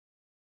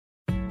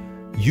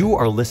You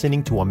are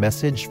listening to a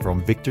message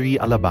from Victory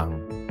Alabang.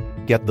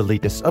 Get the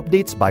latest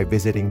updates by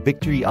visiting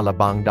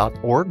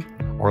victoryalabang.org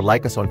or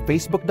like us on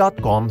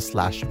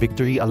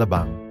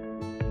facebook.com/victoryalabang.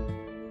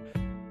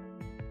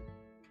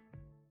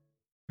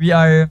 We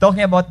are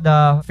talking about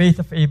the faith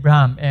of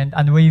Abraham and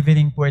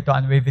unwavering po ito,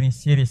 unwavering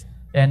series.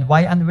 And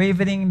why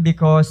unwavering?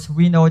 Because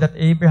we know that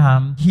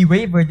Abraham, he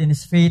wavered in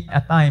his faith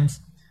at times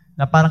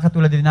na parang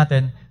katulad din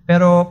natin,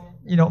 pero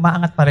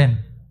umaangat pa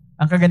rin.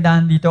 Ang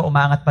kagandahan dito,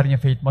 umaangat pa rin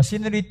yung faith mo.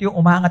 Sino dito yung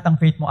umaangat ang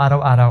faith mo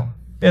araw-araw?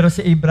 Pero si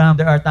Abraham,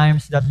 there are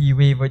times that he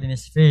wavered in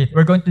his faith.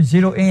 We're going to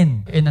zero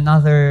in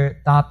another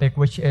topic,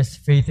 which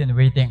is faith in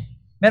waiting.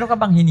 Meron ka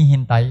bang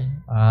hinihintay?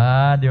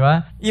 Di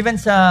ba?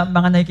 Even sa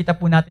mga nakikita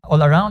po natin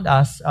all around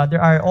us, there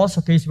are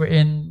also cases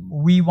wherein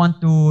we want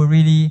to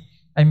really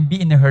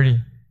be in a hurry.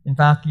 In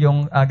fact,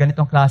 yung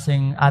ganitong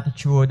klaseng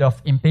attitude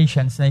of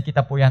impatience,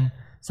 nakikita po yan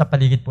sa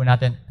paligid po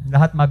natin.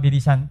 Lahat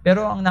mabilisan.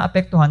 Pero ang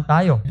naapektuhan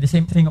tayo. The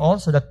same thing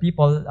also that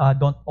people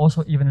don't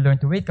also even learn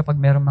to wait kapag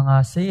mayroong mga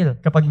sale.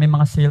 Kapag may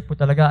mga sale po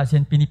talaga, as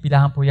in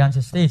pinipilahan po yan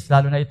sa States.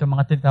 Lalo na itong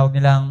mga tinatawag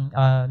nilang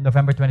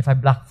November 25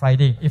 Black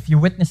Friday. If you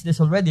witnessed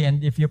this already and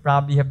if you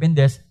probably have been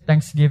this,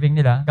 Thanksgiving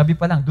nila, gabi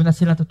pa lang, doon na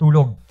sila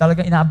tutulog.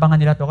 Talagang inaabangan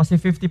nila to kasi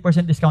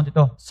 50% discount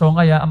ito. So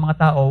kaya ang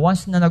mga tao,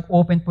 once na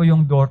nag-open po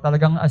yung door,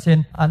 talagang as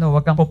in,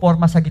 wag kang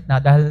poporma sa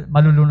gitna dahil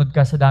malulunod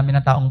ka sa dami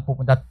ng taong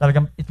pupunta.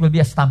 Talagang it will be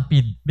a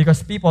stampede.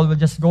 Because people will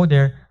just go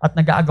there at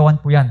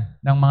nag-aagawan po yan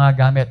ng mga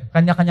gamit.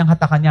 Kanya-kanyang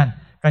hatakan yan.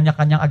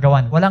 Kanya-kanyang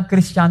agawan. Walang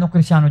Kristiyano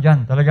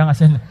dyan. Talagang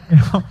as in,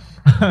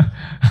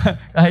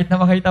 kahit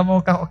na makita mo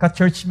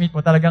ka-church meet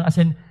mo, talagang as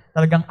in,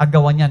 talagang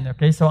agawan yan.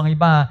 Okay? So ang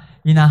iba,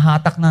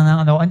 hinahatak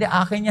na ng hindi,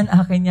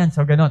 akin yan.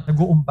 So ganun.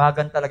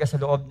 Nag-uumbagan talaga sa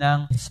loob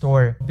ng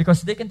store.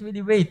 Because they can't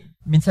really wait.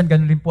 Minsan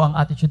ganun rin po ang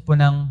attitude po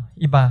ng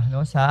iba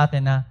sa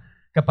atin na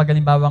kapag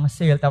halimbawang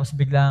sale, tapos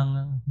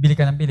biglang bili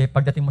ka ng bili,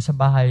 pagdating mo sa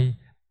bahay,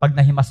 pag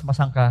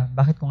nahimas-masang ka,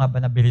 bakit ko nga ba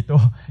nabili ito?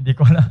 Hindi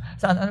ko alam.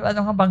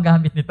 Ano nga bang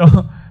gamit nito?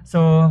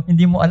 So,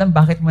 hindi mo alam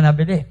bakit mo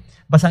nabili.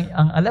 Basta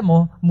ang alam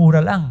mo,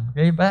 mura lang.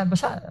 Okay?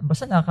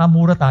 Basta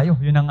nakamura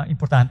tayo. Yun ang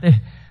importante.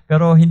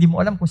 Pero hindi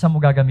mo alam kung saan mo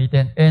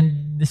gagamitin.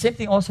 And the same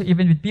thing also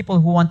even with people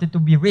who wanted to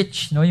be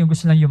rich, yung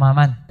gusto lang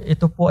yumaman.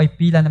 Ito po ay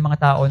pila ng mga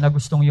tao na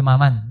gustong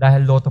yumaman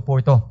dahil loto po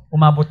ito.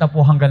 Umabot na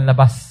po hanggang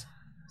labas.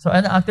 So,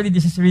 actually,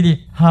 this is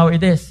really how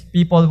it is.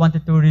 People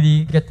wanted to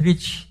really get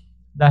rich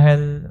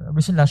dahil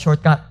gusto nila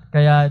shortcut.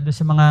 Kaya doon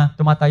sa mga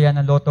tumataya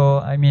ng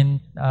loto,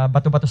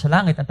 bato-bato sa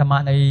langit, ang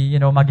tamaan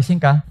ay, magising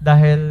ka.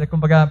 Dahil,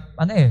 kumbaga,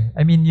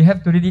 you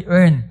have to really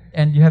earn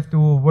and you have to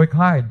work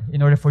hard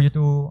in order for you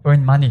to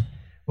earn money.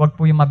 Huwag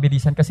po yung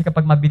mabilisan. Kasi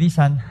kapag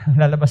mabilisan,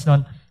 lalabas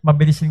nun,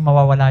 mabilis rin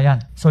mawawala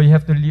yan. So you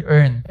have to really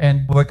earn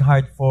and work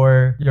hard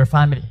for your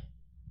family.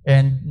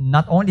 And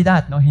not only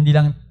that, hindi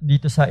lang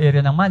dito sa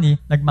area ng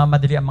money,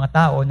 nagmamadali ang mga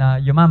tao na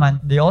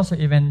yumaman. They also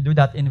even do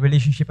that in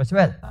relationship as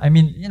well.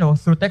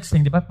 Through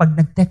texting, di ba? Pag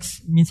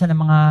nag-text minsan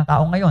ng mga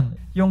tao ngayon,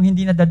 yung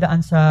hindi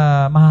nadadaan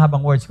sa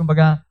mahahabang words.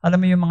 Kumbaga, alam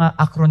mo yung mga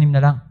acronym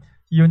na lang.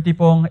 Yung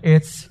tipong,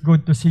 it's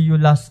good to see you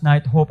last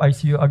night. Hope I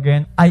see you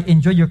again. I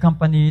enjoy your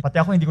company. Pati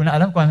ako, hindi ko na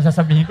alam kung ano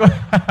sasabihin ko.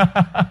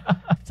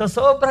 So,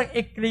 sobrang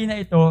ikli na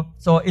ito.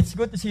 So, it's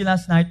good to see you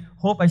last night.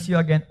 Hope I see you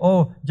again.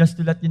 Oh, just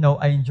to let you know,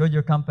 I enjoyed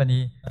your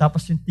company.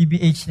 Tapos yung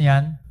TBH na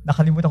yan,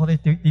 nakalimutan ko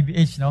yung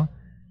TBH, no?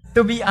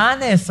 To be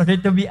honest, okay?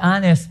 To be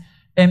honest,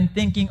 I'm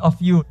thinking of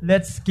you.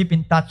 Let's keep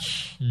in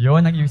touch.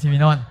 Yun ang ibig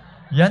sabihin nun.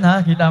 Yan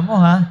kita mo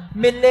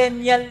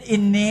Millennial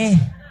ini.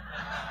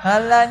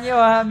 Hala nyo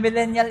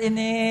millennial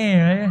ini.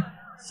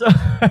 So,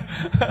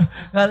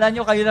 hala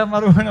nyo kayo lang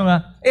marunong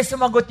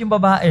sumagot yung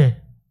babae.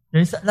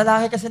 Okay,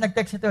 lalaki kasi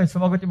nag-text ito,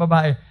 sumagot yung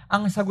babae.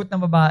 Ang sagot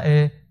ng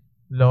babae,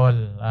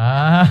 lol.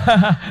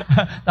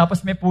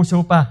 Tapos may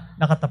puso pa,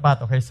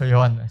 nakatapat. Okay, so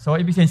yun. So,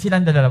 ibig sabihin,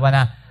 silang dalawa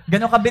na.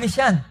 Ganon kabilis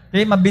yan.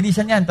 Okay,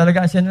 mabilisan yan.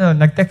 Talaga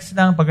nag-text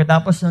lang,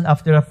 pagkatapos nun,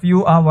 after a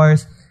few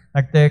hours,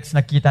 nag-text,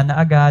 nakita na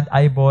agad,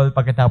 eyeball,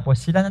 pagkatapos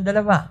sila ng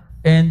dalawa.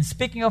 And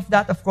speaking of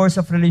that, of course,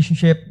 of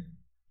relationship,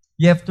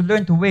 you have to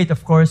learn to wait,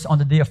 of course, on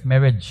the day of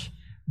marriage.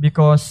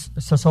 Because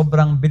sa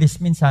sobrang bilis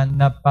minsan,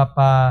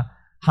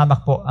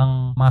 napapahamak po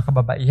ang mga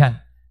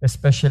kababaihan.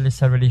 Especially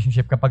sa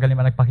relationship. Kapag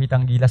nagpakita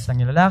ang gilas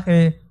ng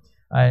lalaki,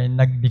 ay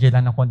nagbigay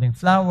lang ng konting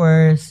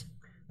flowers,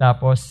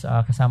 tapos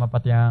kasama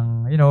pati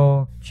ang,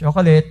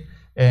 chocolate,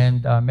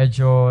 and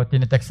medyo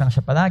tinetext lang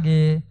siya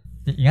palagi,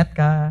 ingat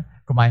ka,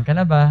 kumain ka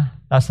na ba?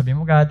 Tapos sabi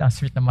mo agad, ang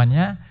sweet naman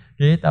niya.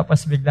 Okay?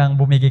 Tapos biglang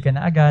bumigay ka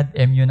na agad,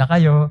 MU na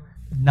kayo.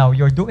 Now,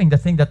 you're doing the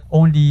thing that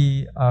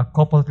only a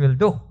couple will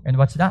do. And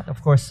what's that?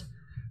 Of course,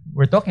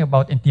 we're talking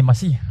about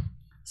intimacy.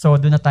 So,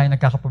 doon na tayo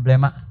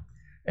nagkakaproblema.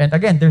 And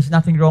again, there's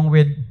nothing wrong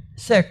with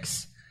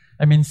sex.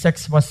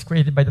 Sex was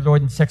created by the Lord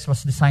and sex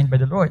was designed by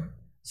the Lord.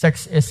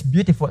 Sex is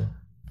beautiful.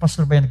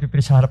 Pastor ba yan nagpipili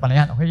sa harapan na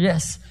yan? Okay,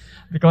 yes.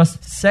 Because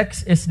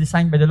sex is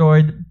designed by the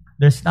Lord.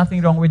 There's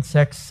nothing wrong with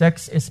sex.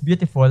 Sex is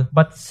beautiful,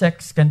 but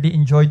sex can be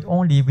enjoyed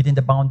only within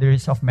the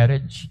boundaries of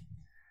marriage.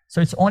 So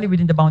it's only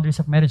within the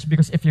boundaries of marriage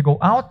because if you go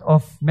out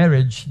of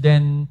marriage,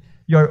 then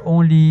you're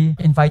only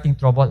inviting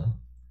trouble.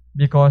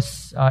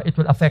 because it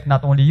will affect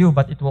not only you,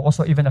 but it will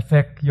also even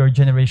affect your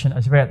generation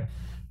as well.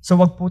 So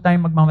wag po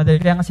tayong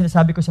magmamadali. Kaya nga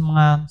sinasabi ko sa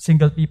mga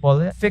single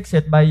people, fix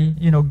it by,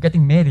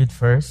 getting married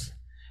first.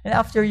 And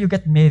after you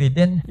get married,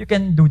 then you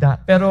can do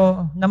that.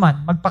 Pero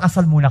naman,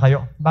 magpakasal muna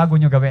kayo bago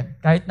nyo gawin.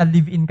 Kahit na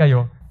live-in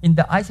kayo, in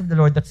the eyes of the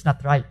Lord, that's not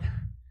right.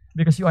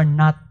 Because you are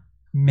not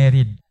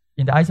married.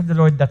 In the eyes of the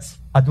Lord, that's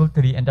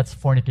adultery and that's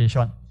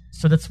fornication.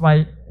 So that's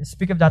why,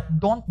 speak of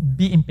that, don't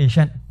be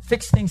impatient.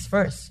 Fix things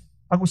first.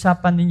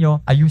 Pag-usapan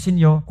ninyo,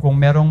 ayusin nyo. Kung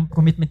merong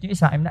commitment yung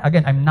isa,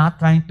 I'm not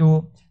trying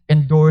to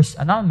endorse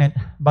annulment,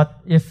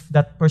 but if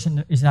that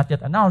person is not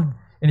yet annulled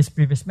in his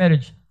previous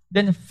marriage,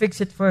 then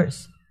fix it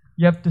first.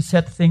 You have to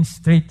set things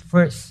straight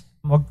first.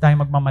 Huwag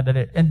tayong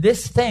magmamadali. And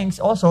these things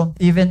also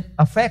even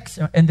affects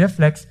and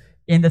reflects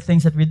in the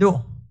things that we do.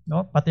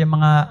 No? Pati yung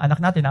mga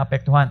anak natin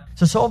naapektuhan.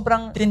 So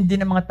sobrang tindi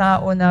ng mga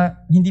tao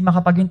na hindi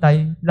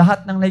makapaghintay,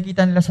 lahat ng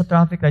nakikita nila sa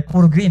traffic light,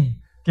 puro green.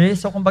 Okay?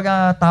 So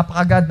kumbaga tapak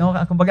agad, no?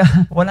 Kumbaga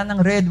wala ng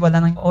red,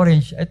 wala ng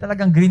orange, ay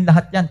talagang green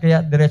lahat yan,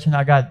 kaya diretso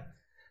na agad.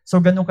 So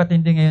ganun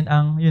katindi ngayon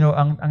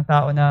ang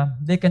tao na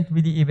they can't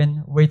really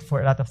even wait for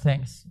a lot of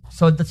things.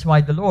 So that's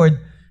why the Lord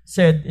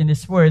said in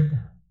His Word,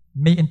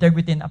 may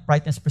integrity and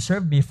uprightness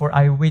preserve me, for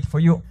I wait for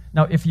you.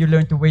 Now, if you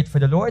learn to wait for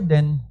the Lord,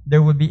 then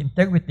there will be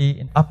integrity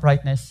and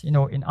uprightness, in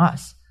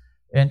us.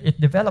 And it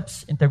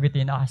develops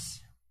integrity in us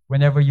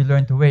whenever you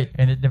learn to wait.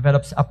 And it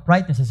develops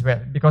uprightness as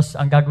well. Because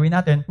ang gagawin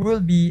natin, we will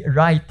be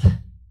right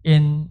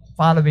in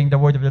following the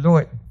word of the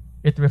Lord.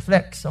 It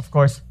reflects, of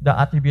course, the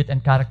attribute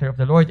and character of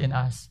the Lord in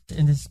us.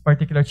 In this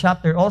particular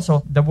chapter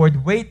also, the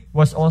word wait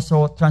was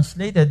also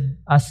translated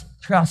as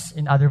trust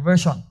in other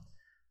versions.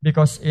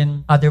 Because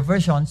in other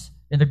versions,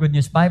 in the Good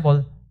News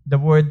Bible, the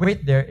word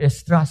wait there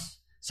is trust.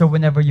 So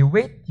whenever you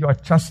wait, you are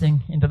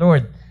trusting in the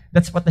Lord.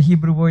 That's what the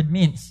Hebrew word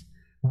means.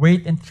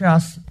 Wait and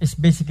trust is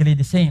basically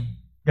the same.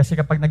 Kasi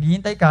kapag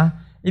naghihintay ka,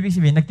 ibig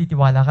sabihin,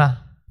 nagtitiwala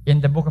ka.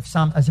 In the book of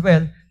Psalms as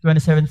well,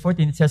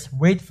 27:14, it says,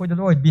 wait for the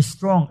Lord, be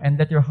strong, and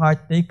let your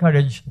heart take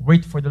courage,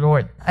 wait for the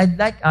Lord. I'd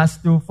like us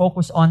to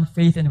focus on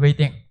faith and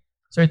waiting.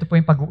 So ito po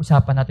yung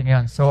pag-uusapan natin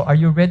ngayon. So are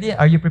you ready?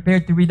 Are you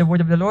prepared to read the word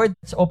of the Lord?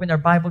 Let's open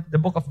our Bible to the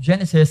book of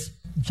Genesis,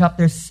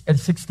 chapter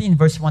 16,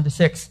 verse 1 to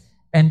 6.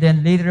 And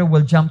then later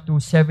we'll jump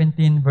to 17,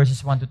 verses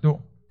 1 to 2.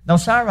 Now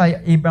Sarai,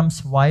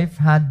 Abram's wife,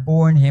 had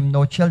borne him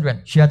no children.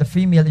 She had a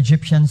female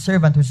Egyptian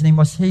servant whose name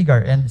was Hagar.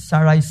 And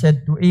Sarai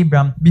said to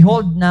Abram,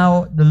 behold,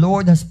 now the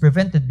Lord has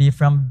prevented me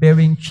from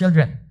bearing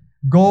children.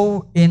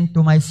 Go in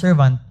to my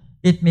servant.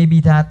 It may be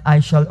that I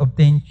shall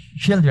obtain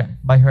children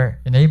by her.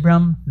 And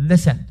Abram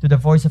listened to the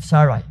voice of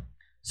Sarai.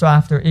 So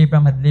after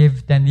Abram had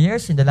lived 10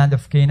 years in the land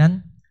of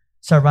Canaan,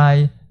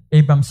 Sarai,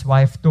 Abram's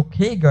wife, took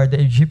Hagar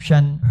the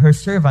Egyptian, her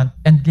servant,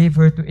 and gave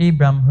her to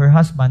Abram, her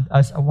husband,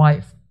 as a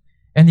wife.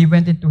 And he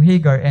went into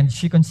Hagar, and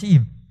she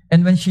conceived.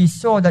 And when she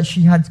saw that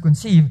she had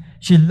conceived,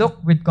 she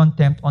looked with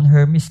contempt on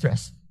her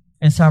mistress.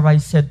 And Sarai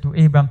said to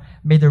Abram,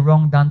 may the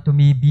wrong done to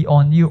me be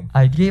on you.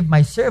 I gave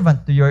my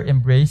servant to your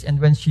embrace,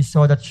 and when she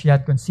saw that she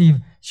had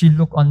conceived, she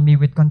looked on me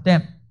with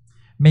contempt.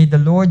 May the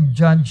Lord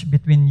judge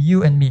between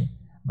you and me.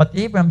 But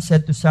Abram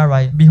said to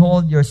Sarai,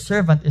 behold, your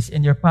servant is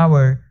in your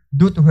power.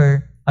 Do to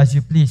her as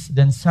you please.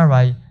 Then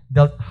Sarai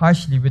dealt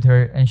harshly with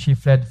her, and she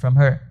fled from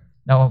her.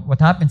 Now, what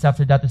happens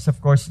after that is,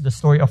 of course, the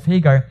story of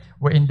Hagar,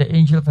 wherein the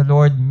angel of the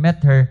Lord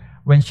met her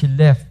when she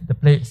left the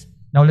place.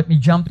 Now, let me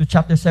jump to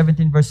chapter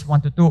 17, verse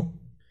 1 to 2.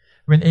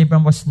 When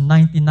Abram was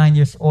 99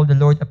 years old, the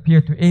Lord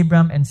appeared to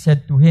Abram and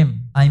said to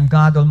him, I am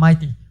God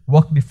Almighty.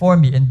 Walk before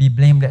me and be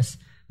blameless,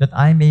 that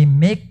I may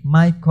make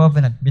my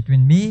covenant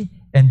between me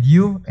and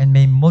you and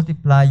may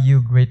multiply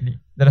you greatly.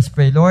 Let us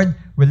pray. Lord,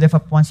 we lift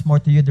up once more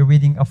to you the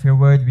reading of your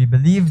word. We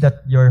believe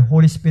that your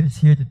Holy Spirit is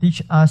here to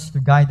teach us, to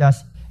guide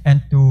us,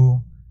 and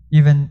to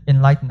even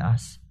enlighten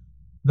us.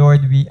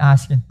 Lord, we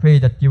ask and pray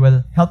that you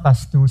will help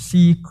us to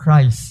see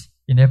Christ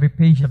in every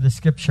page of the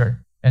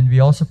Scripture. And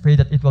we also pray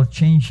that it will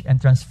change and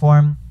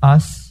transform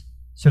us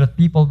so that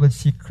people will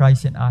see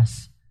Christ in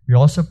us. We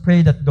also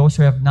pray that those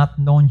who have not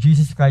known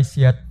Jesus Christ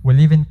yet will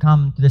even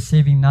come to the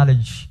saving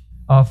knowledge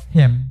of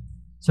Him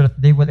so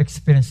that they will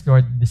experience,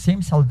 Lord, the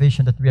same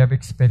salvation that we have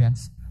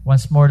experienced.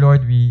 Once more,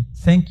 Lord, we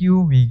thank you,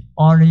 we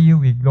honor you,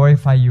 we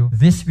glorify you.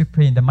 This we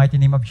pray in the mighty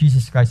name of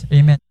Jesus Christ.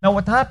 Amen. Now,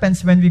 what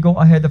happens when we go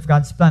ahead of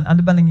God's plan?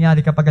 Ano ba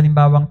nangyari kapag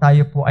halimbawang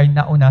tayo po ay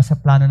nauna sa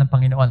plano ng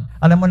Panginoon?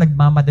 Alam mo,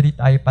 nagmamadali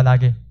tayo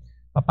palagi.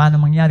 Paano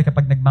mangyari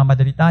kapag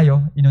nagmamadali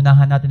tayo,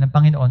 inunahan natin ng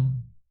Panginoon?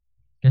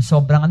 Kasi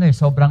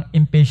sobrang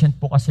impatient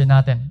po kasi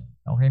natin.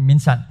 Okay,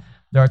 minsan,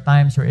 there are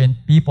times wherein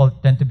people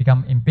tend to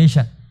become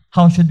impatient.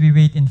 How should we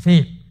wait in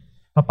faith?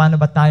 Paano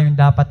ba tayong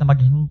dapat na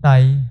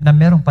maghintay na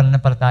merong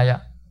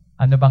pananampalataya?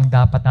 Ano bang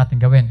dapat natin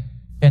gawin?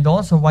 And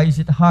also, why is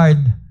it hard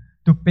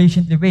to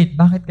patiently wait?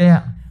 Bakit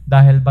kaya?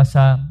 Dahil ba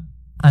sa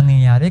ang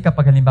nangyayari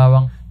kapag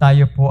halimbawang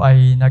tayo po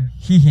ay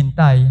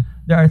naghihintay,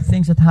 there are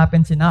things that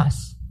happens in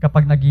us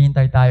kapag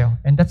naghihintay tayo.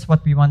 And that's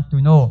what we want to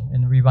know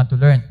and we want to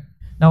learn.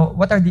 Now,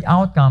 what are the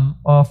outcome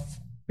of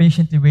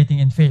patiently waiting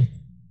in faith?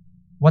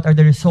 What are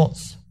the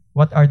results?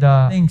 What are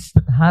the things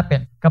that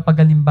happen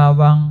kapag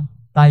halimbawang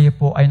tayo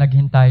po ay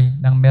naghintay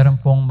ng meron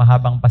pong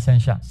mahabang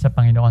pasensya sa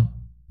Panginoon.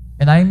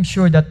 And I'm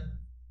sure that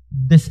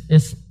this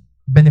is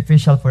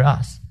beneficial for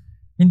us.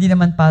 Hindi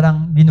naman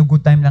parang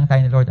ginugood time lang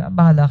tayo ni Lord.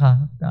 Bahala ka.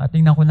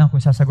 Tingnan ko lang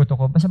kung sasagot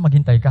ako. Basta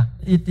maghintay ka.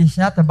 It is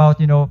not about,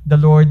 the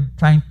Lord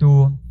trying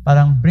to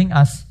parang bring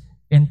us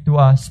into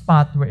a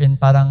spot wherein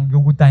parang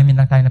good timing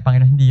lang tayo ng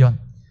Panginoon. Hindi yon.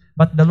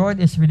 But the Lord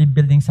is really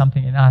building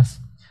something in us.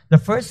 The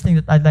first thing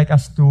that I'd like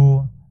us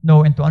to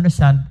know and to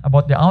understand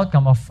about the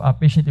outcome of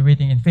patiently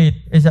waiting in faith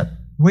is that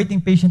waiting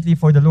patiently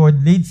for the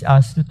Lord leads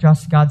us to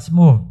trust God's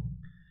move.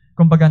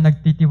 Kumbaga,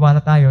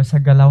 nagtitiwala tayo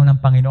sa galaw ng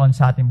Panginoon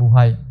sa ating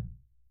buhay.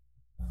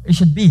 It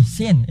should be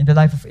seen in the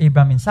life of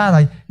Abraham and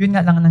Sarai. Yun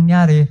nga lang ang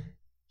nangyari,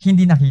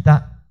 hindi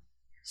nakita.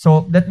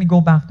 So, let me go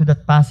back to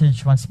that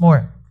passage once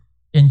more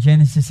in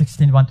Genesis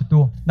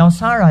 16:1-2. Now,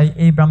 Sarai,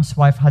 Abraham's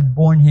wife, had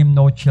borne him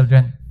no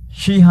children.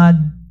 She had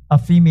a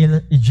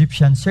female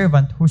Egyptian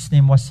servant whose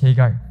name was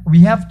Hagar.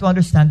 We have to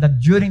understand that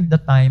during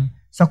the time,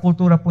 sa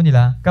kultura po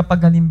nila,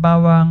 kapag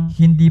halimbawang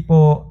hindi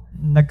po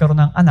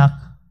nagkaroon ng anak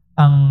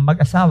ang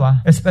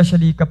mag-asawa,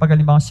 especially kapag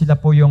halimbawang sila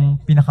po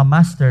yung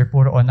pinaka-master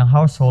po roon ng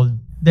household,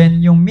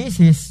 then yung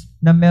misis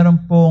na meron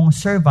pong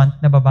servant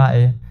na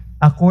babae,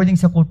 according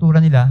sa kultura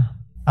nila,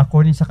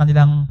 according sa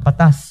kanilang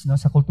batas,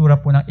 sa kultura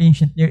po ng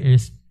ancient Near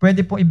East,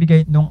 pwede pong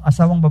ibigay nung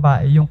asawang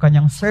babae yung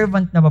kanyang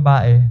servant na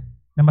babae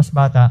na mas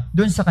bata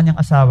dun sa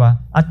kanyang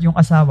asawa, at yung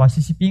asawa,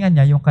 sisipingan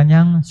niya yung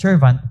kanyang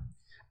servant,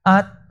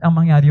 at ang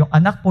mangyari, yung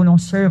anak po ng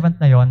servant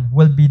na yon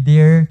will be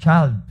their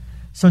child.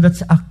 So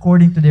that's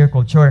according to their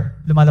culture.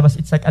 Lumalabas,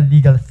 it's like a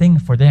legal thing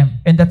for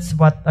them. And that's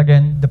what,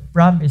 again, the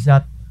problem is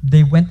that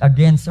they went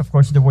against, of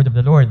course, the word of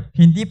the Lord.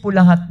 Hindi po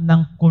lahat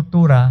ng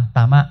kultura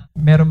tama.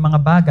 Merong mga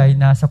bagay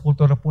na sa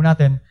kultura po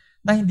natin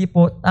na hindi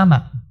po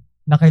tama,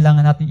 na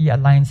kailangan natin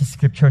i-align sa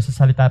scripture, sa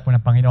salita po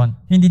ng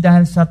Panginoon. Hindi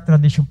dahil sa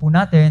tradition po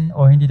natin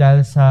o hindi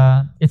dahil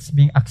sa it's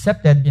being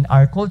accepted in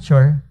our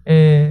culture,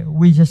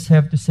 we just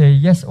have to say,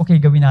 yes, okay,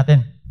 gawin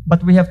natin.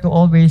 But we have to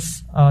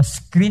always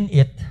screen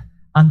it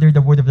under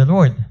the word of the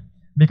Lord.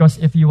 Because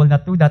if you will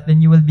not do that, then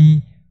you will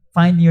be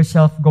finding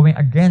yourself going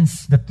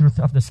against the truth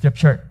of the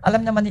scripture.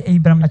 Alam naman ni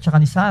Abraham at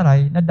saka ni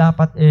Sarai na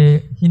dapat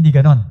hindi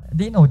ganon.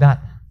 They know that.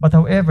 But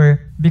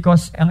however,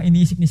 because ang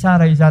iniisip ni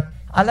Sarai is that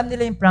alam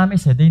nila yung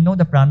promise, they know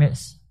the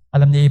promise.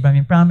 Alam ni Abraham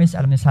yung promise,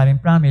 alam ni Sarai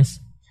yung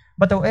promise.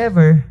 But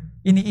however,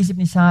 iniisip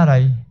ni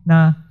Sarai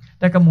na,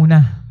 teka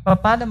muna,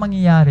 paano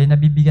mangyayari na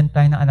bibigyan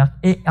tayo ng anak?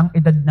 Ang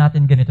edad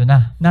natin ganito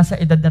na. Nasa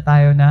edad na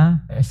tayo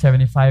na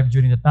 75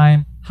 during the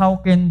time. How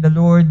can the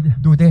Lord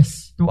do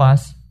this to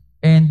us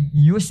and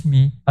use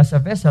me as a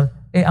vessel?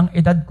 Ang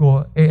edad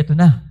ko, ito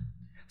na.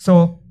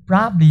 So,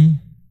 probably,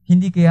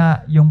 hindi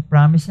kaya yung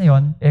promise na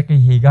yon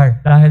kay Hagar.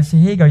 Dahil si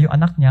Hagar, yung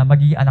anak niya,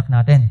 magiging anak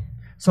natin.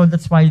 So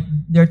that's why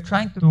they're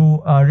trying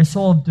to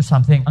resolve to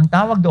something. Ang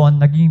tawag doon,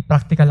 naging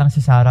practical lang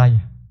si Sarai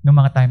noong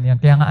mga time na yun.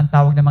 Kaya nga ang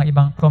tawag ng mga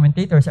ibang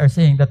commentators are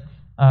saying that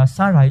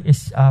Sarai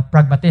is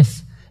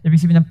pragmatist. Ibig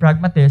sabihin ng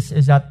pragmatist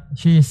is that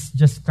she is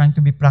just trying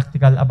to be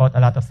practical about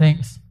a lot of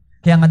things.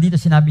 Kaya nga dito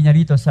sinabi niya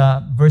rito sa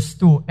verse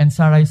 2, and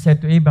Sarai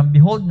said to Abram,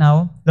 behold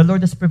now, the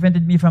Lord has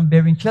prevented me from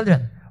bearing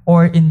children.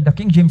 Or in the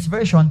King James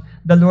Version,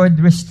 the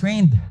Lord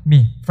restrained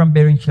me from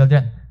bearing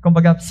children.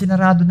 Kumbaga,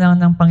 sinarado na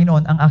ng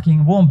Panginoon ang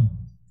aking womb.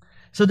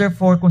 So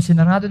therefore, kung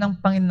sinarado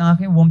ng Panginoon ang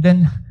aking womb,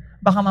 then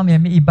baka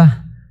mamaya may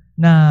iba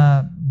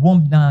na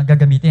womb na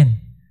gagamitin.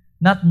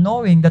 Not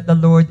knowing that the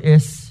Lord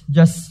is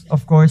just,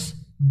 of course,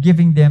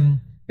 giving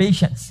them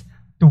patience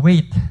to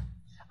wait,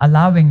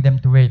 allowing them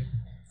to wait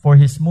for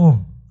His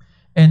move.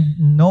 And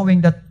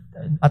knowing that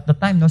at the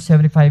time,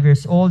 75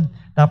 years old,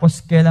 tapos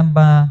kailan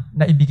ba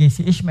naibigay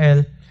si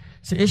Ishmael?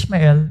 Si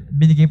Ishmael,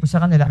 binigay po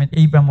sa kanila,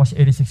 Abraham was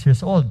 86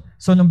 years old.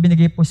 So nung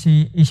binigay po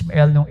si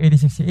Ishmael nung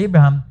 86 si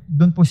Abraham,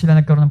 doon po sila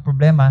nagkaroon ng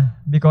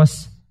problema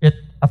because it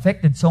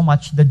affected so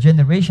much the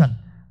generation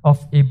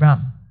of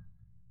Abraham.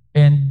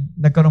 And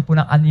nagkaroon po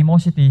ng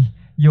animosity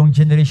yung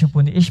generation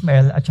po ni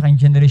Ishmael at saka yung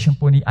generation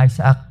po ni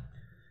Isaac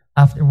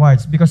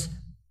afterwards. Because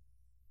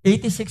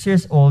 86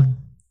 years old,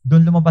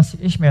 doon lumabas si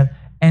Ishmael,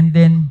 and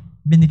then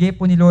binigay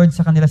po ni Lord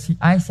sa kanila si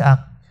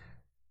Isaac,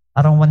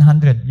 around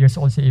 100 years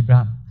old si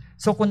Abraham.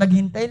 So kung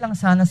naghintay lang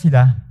sana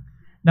sila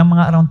ng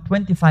mga around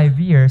 25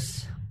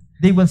 years,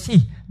 they will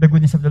see the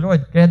goodness of the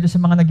Lord. Kaya doon sa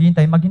mga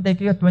naghihintay, maghintay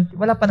kayo,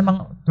 wala pa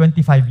namang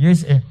 25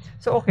 years eh.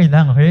 So okay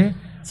lang, okay?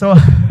 So,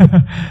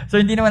 so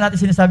hindi naman natin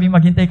sinasabing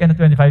maghintay ka ng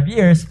 25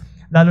 years,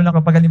 lalo na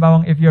kapag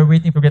halimbawa if you're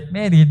waiting to get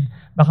married,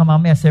 baka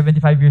mamaya 75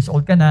 years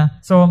old ka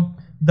na. So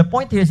the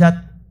point here is that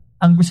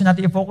ang gusto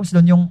natin i-focus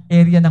doon yung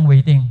area ng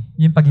waiting,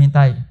 yung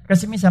paghintay.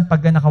 Kasi minsan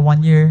pag naka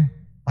 1 year,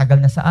 tagal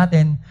na sa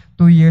atin,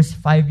 2 years,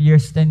 5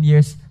 years, 10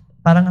 years,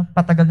 parang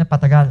patagal na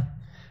patagal.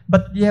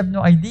 But you have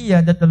no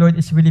idea that the Lord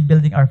is really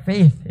building our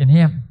faith in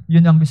Him.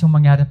 Yun ang gustong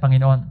mangyari ng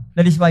Panginoon.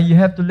 That is why you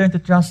have to learn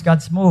to trust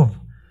God's move.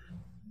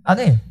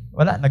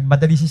 Wala,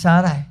 nagmadali si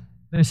Sarah.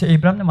 Si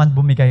Abraham naman,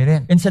 bumigay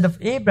rin. Instead of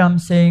Abraham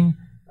saying,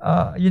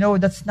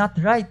 that's not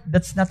right,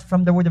 that's not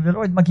from the word of the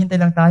Lord, maghintay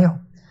lang tayo.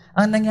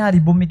 Ang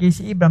nangyari, bumigay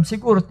si Abraham,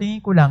 siguro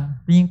tingin ko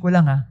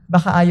lang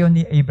baka ayaw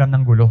ni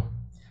Abraham ng gulo.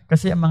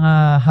 Kasi ang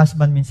mga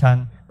husband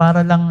minsan, para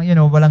lang,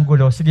 walang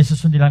gulo, sige,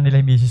 susundin lang nila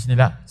yung misis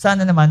nila.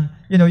 Sana naman,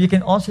 you can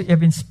also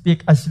even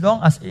speak as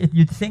long as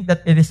you think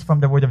that it is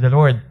from the word of the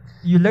Lord.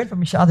 You learn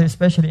from each other,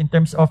 especially in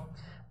terms of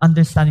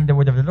understanding the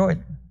word of the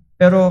Lord.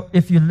 Pero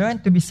if you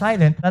learn to be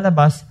silent,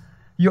 lalabas,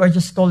 you are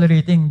just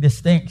tolerating these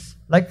things.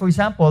 Like for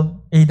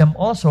example, Adam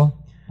also,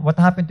 what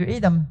happened to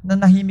Adam,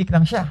 nanahimik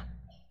lang siya.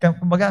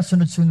 Kumbaga,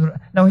 sunod-sunod.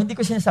 Now, hindi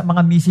ko sinasabi,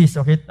 mga misis,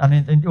 okay?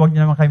 Huwag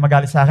niyo naman kayo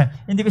magalit sa akin.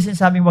 Hindi ko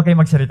sinasabing huwag kayo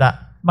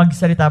magsalita.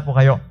 Magsalita po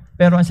kayo.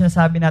 Pero ang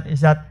sinasabi natin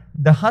is that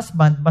the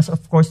husband must, of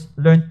course,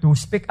 learn to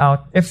speak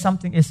out if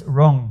something is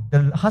wrong.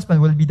 The husband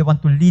will be the one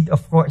to lead,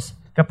 of course.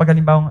 Kapag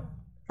halimbawa,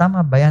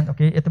 tama ba yan?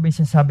 Okay? Ito ba yung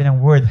sinasabi ng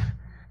word?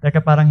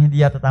 Teka, parang hindi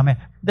yata tama.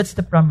 That's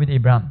the problem with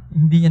Abraham.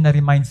 Hindi niya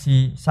na-remind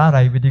si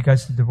Sarai with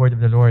regards to the word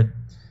of the Lord.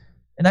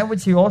 And I would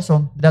say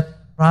also that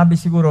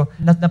probably siguro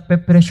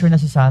na-pressure na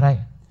si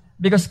Sarai.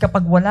 Because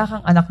kapag wala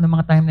kang anak ng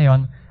mga time na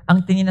yon, ang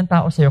tingin ng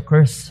tao sa'yo,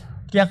 curse.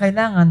 Kaya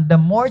kailangan, the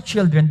more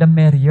children, the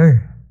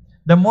merrier.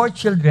 The more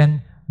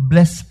children,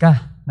 bless ka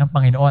ng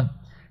Panginoon.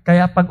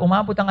 Kaya pag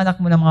umabot ang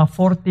anak mo ng mga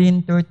 14,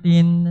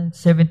 13,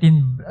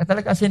 17,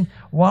 talaga as in,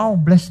 wow,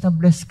 blessed na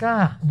blessed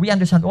ka. We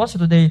understand also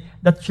today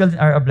that children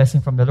are a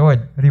blessing from the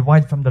Lord,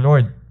 reward from the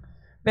Lord.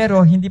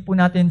 Pero hindi po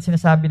natin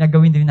sinasabi na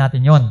gawin din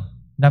natin yon.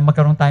 Na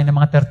magkaroon tayo ng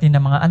mga 13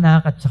 na mga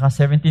anak at saka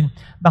 17,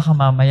 baka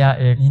mamaya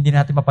hindi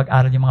natin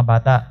mapag-aral yung mga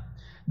bata.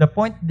 The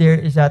point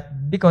there is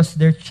that because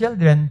their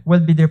children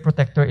will be their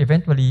protector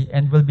eventually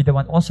and will be the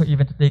one also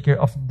even to take care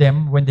of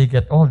them when they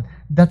get old.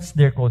 That's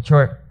their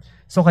culture.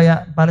 So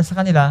kaya para sa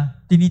kanila,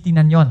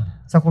 tinitingnan yon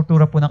sa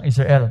kultura po ng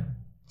Israel.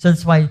 So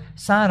that's why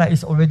Sarah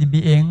is already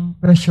being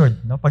pressured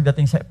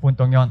pagdating sa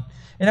puntong yon.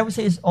 And I would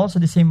say it's also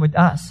the same with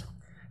us.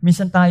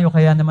 Minsan tayo,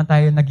 kaya naman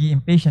tayo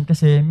nag-i-impatient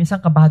kasi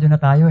minsan kabado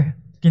na tayo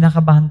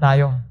Kinakabahan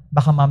tayo.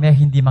 Baka mamaya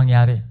hindi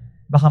mangyari.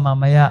 Baka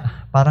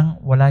mamaya parang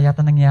wala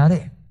yata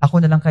nangyari. Ako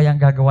na lang kaya ang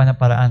gagawa ng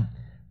paraan.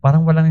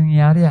 Parang walang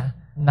nangyayari.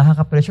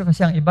 Nakaka-pressure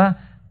kasi ang iba,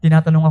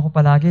 tinatanong ako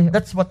palagi.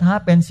 That's what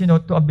happens,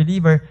 to a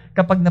believer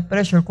kapag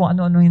na-pressure kung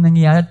ano-ano yung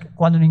nangyayari at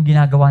kung ano yung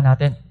ginagawa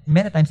natin.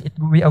 Many times,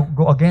 we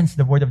go against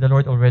the word of the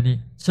Lord already.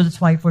 So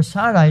that's why for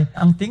Sarai,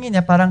 ang tingin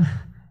niya parang,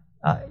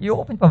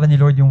 i-open pa ba ni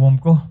Lord yung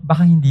womb ko?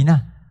 Baka hindi na.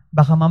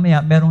 Baka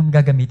mamaya meron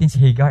gagamitin si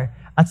Hagar.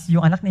 At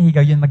yung anak ni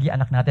Hagar, yun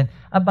magi-anak natin.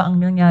 Aba, ang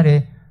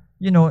nangyari,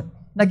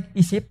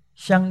 nag-isip,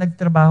 siyang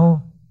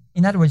nagtrabaho.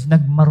 In other words,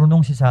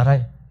 nagmarunong si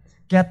Sarai.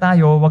 Kaya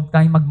tayo, huwag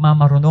tayong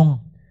magmamarunong.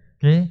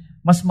 Okay?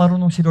 Mas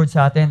marunong si Lord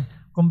sa atin.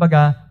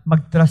 Kumbaga,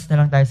 mag-trust na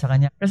lang tayo sa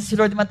Kanya. Kasi si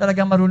Lord naman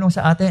talagang marunong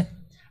sa atin.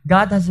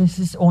 God has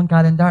His own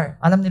calendar.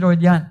 Alam ni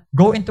Lord yan.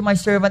 Go into my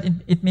servant,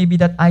 it may be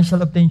that I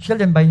shall obtain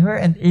children by her.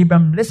 And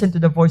Abram listened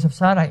to the voice of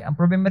Sarai. Ang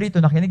problema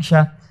rito, nakinig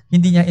siya,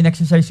 hindi niya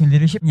in-exercise yung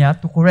leadership niya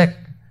to correct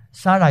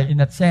Sarai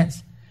in that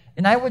sense.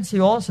 And I would say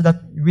also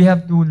that we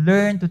have to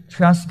learn to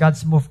trust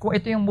God's move. Kung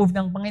ito yung move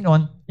ng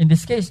Panginoon, in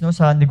this case,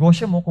 sa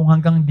negosyo mo, kung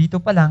hanggang dito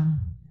pa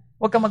lang,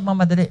 huwag kang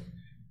magmamadali.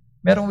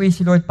 Merong way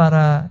si Lord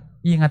para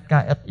iingat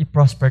ka at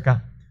i-prosper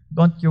ka.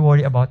 Don't you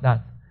worry about that.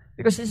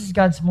 Because this is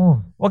God's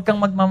move. Huwag kang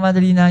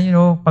magmamadali na,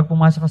 pag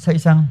pumasok ka sa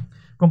isang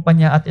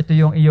kumpanya at ito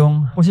yung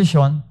iyong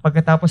posisyon,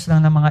 pagkatapos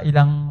lang ng mga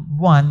ilang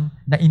buwan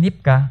na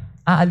inip ka,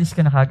 aalis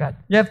ka na kagad.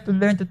 You have to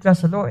learn to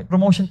trust the Lord.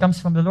 Promotion comes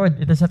from the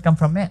Lord. It does not come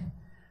from men.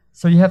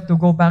 So you have to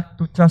go back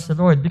to trust the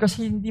Lord because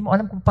hindi mo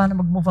alam kung paano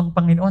mag-move ang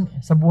Panginoon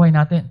sa buhay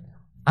natin.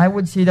 I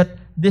would say that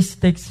this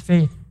takes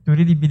faith to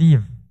really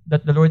believe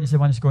that the Lord is the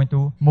one who's going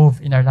to move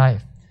in our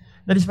life.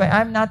 That is why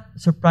I'm not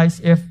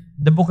surprised if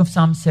the book of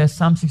Psalms says,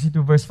 Psalm 62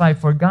 verse 5,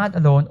 For God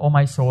alone, O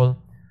my soul,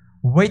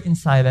 wait in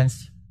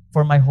silence,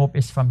 for my hope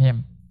is from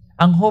Him.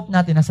 Ang hope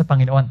natin nasa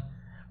Panginoon.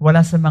 Wala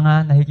sa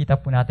mga nakikita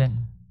po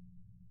natin.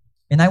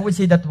 And I would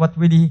say that what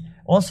really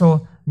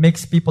also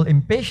makes people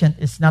impatient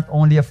is not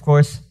only, of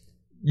course,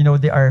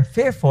 they are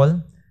fearful,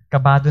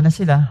 kabado na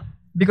sila,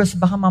 because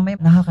baka mamaya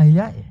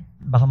nakakahiya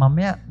Baka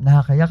mamaya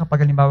nakakahiya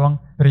kapag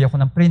halimbawang pray ako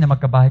ng pray na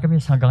magkabahay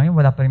kami, hanggang ngayon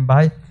wala pa rin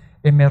bahay,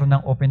 meron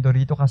ng open door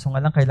dito, kaso nga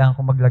lang kailangan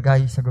ko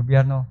maglagay sa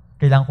gobyerno,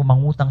 kailangan ko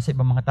mangutang sa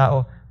ibang mga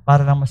tao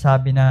para lang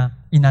masabi na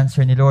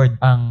in-answer ni Lord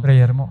ang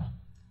prayer mo.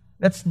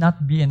 Let's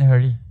not be in a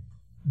hurry.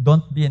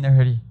 Don't be in a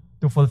hurry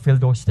to fulfill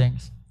those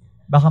things.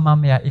 Baka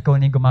mamaya ikaw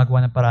na yung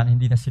gumagawa ng paraan,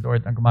 hindi na si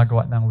Lord ang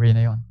gumagawa ng way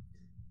na yon.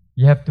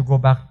 You have to go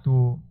back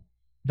to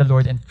the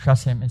Lord and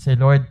trust Him and say,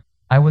 Lord,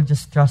 I will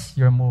just trust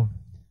your move.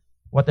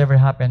 Whatever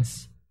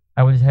happens,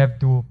 I will have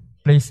to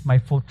place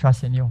my full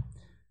trust in you.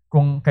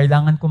 Kung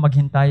kailangan ko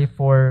maghintay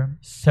for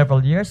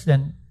several years,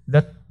 then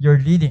let your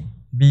leading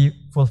be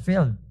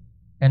fulfilled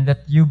and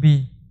let you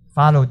be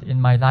followed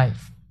in my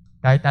life.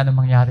 Kahit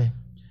anong mangyari.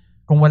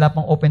 Kung wala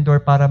pang open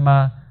door para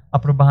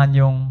ma-aprobahan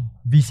yung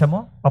visa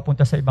mo,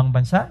 papunta sa ibang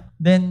bansa,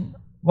 then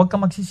huwag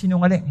kang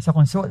magsisinungaling sa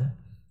konsul.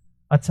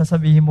 At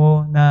sasabihin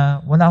mo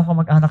na wala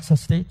akong mag-anak sa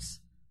States.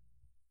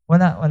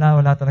 Wala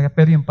talaga.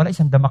 Pero yung pala,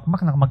 isang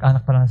damakmak na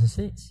mag-anak pala sa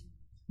States.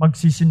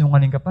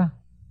 Magsisinungaling ka pa.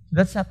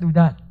 Let's not do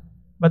that.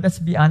 But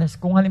let's be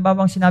honest. Kung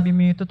halimbawa ang sinabi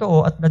mo yung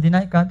totoo at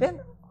na-deny ka, then,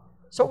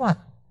 so what?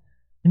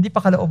 Hindi pa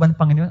kalooban ng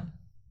Panginoon.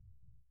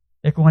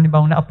 Kung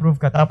halimbawa na-approve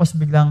ka, tapos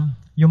biglang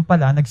yung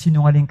pala,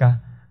 nagsinungaling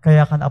ka,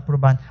 kaya ka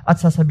na-approvean, at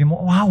sasabi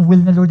mo, wow,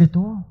 will na Lord ito.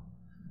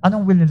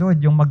 Anong will ni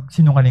Lord? Yung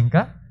magsinungaling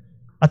ka?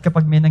 At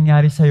kapag may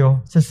nangyari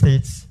sa'yo sa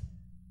States,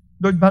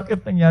 Lord,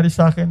 bakit nangyari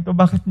sa akin to?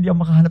 Bakit hindi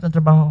ako makahanap ng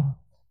trabaho?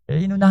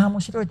 Inunahan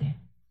mo si Lord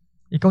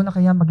Ikaw na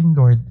kaya maging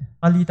Lord.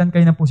 Palitan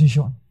kayo ng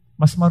posisyon.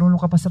 Mas marunong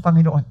ka pa sa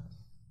Panginoon.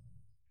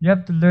 You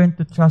have to learn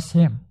to trust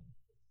Him.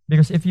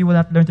 Because if you will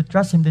not learn to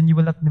trust Him, then you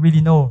will not really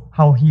know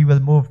how He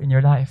will move in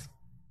your life.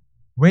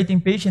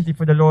 Waiting patiently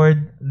for the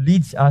Lord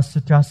leads us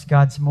to trust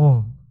God's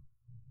move.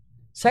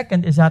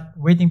 Second is that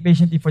waiting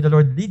patiently for the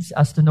Lord leads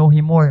us to know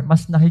Him more.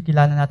 Mas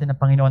nakikilala natin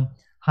ang Panginoon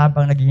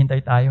habang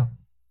naghihintay tayo.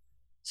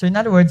 So in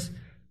other words,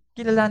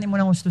 kilalanin mo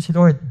ng gusto si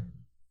Lord.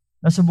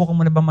 Nasubukan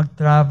mo na ba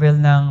mag-travel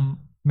ng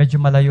medyo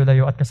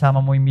malayo-layo at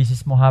kasama mo yung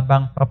misis mo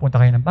habang papunta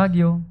kayo ng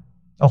Baguio?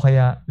 O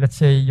kaya, let's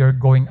say, you're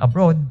going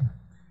abroad,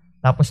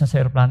 tapos nasa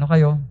aeroplano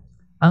kayo,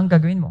 ang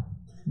gagawin mo,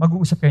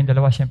 mag-uusap kayong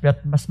dalawa, syempre,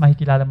 at mas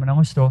makikilala mo ng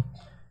gusto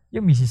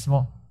yung misis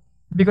mo.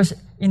 Because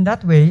in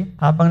that way,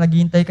 habang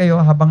naghihintay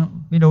kayo,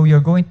 habang you're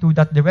going to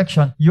that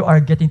direction, you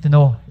are getting to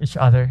know each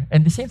other.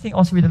 And the same thing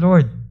also with the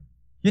Lord.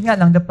 Yun nga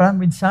lang, the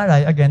problem with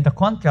Sarai, again, the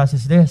contrast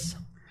is this.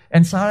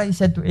 And Sarai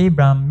said to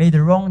Abram, may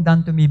the wrong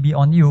done to me be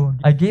on you.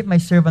 I gave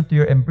my servant to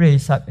your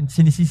embrace. And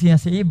sinisisi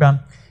niya si Abram.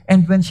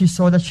 And when she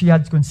saw that she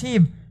had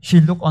conceived, she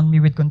looked on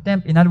me with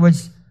contempt. In other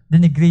words,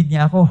 denigrade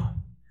niya ako.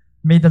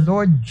 May the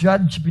Lord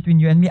judge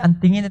between you and me. Ang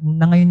tingin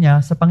na ngayon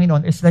niya sa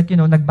Panginoon is like,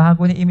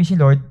 nagbago ni image ni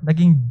Lord,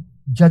 naging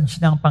judge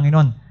ng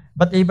Panginoon.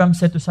 But Abram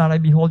said to Sarai,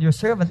 behold, your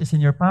servant is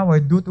in your power.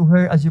 Do to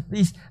her as you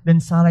please.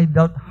 Then Sarai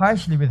dealt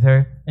harshly with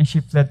her, and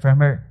she fled from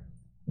her.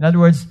 In other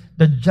words,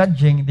 the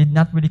judging did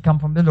not really come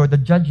from the Lord.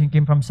 The judging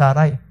came from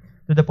Sarai.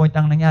 To the point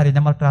ang nangyari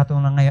na maltrato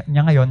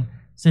niya ngayon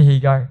si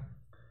Hagar.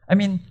 I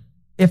mean,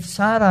 if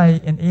Sarai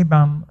and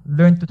Abram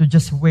learn to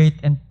just wait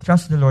and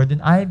trust the Lord,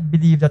 then I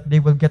believe that they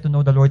will get to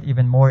know the Lord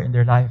even more in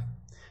their life.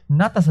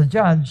 Not as a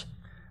judge,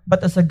 but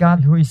as a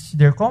God who is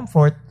their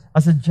comfort,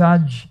 as a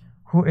judge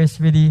who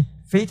is really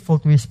faithful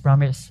to His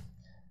promise.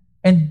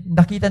 And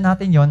nakita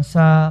natin yon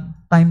sa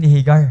time ni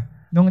Hagar.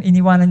 Nung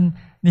iniwanan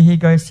ni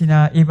Hagar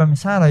sina Abram and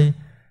Sarai,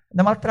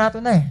 namaltrato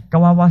na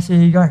kawawa si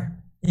Hagar.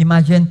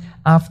 Imagine,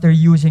 after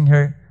using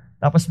her,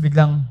 tapos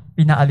biglang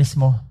pinaalis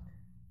mo.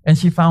 And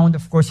she found,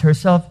 of course,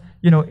 herself,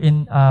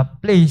 in a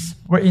place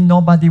wherein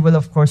nobody will,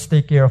 of course,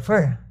 take care of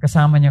her.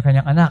 Kasama niya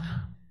kanyang anak.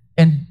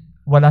 And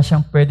wala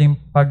siyang pwedeng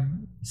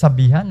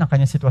pagsabihan ng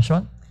kanyang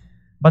sitwasyon.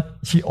 But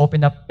she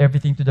opened up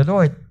everything to the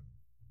Lord.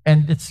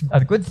 And it's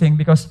a good thing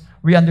because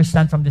we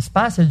understand from this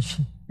passage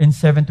in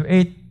 7 to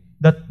 8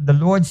 that the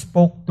Lord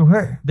spoke to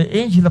her. The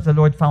angel of the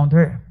Lord found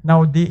her.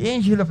 Now, the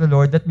angel of the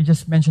Lord, let me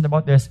just mention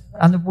about this.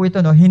 Ano po ito,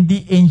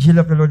 Hindi angel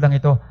of the Lord lang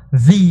ito.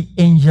 The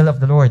angel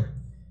of the Lord.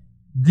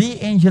 The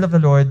angel of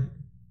the Lord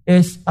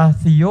is a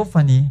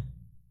theophany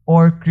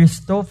or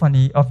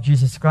Christophany of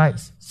Jesus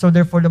Christ. So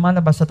therefore,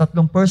 lumalabas sa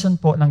tatlong person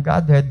po ng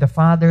Godhead, the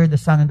Father,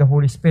 the Son, and the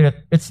Holy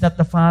Spirit. It's not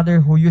the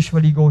Father who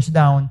usually goes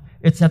down.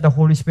 It's not the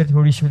Holy Spirit who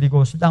usually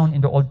goes down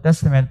in the Old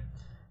Testament.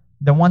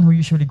 The one who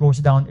usually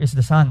goes down is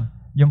the Son.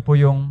 Yun po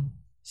yung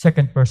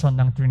second person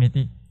ng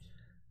Trinity.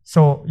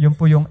 So, yun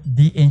po yung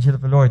the angel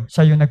of the Lord.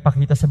 Siya yung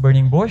nagpakita sa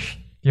burning bush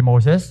kay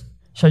Moses.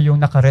 Siya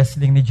yung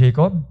naka-wrestling ni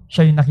Jacob.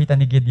 Siya yung nakita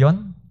ni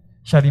Gideon.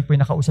 Siya rin po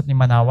yung nakausap ni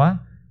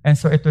Manoah. And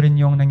so, ito rin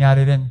yung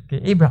nangyari rin kay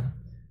Abraham.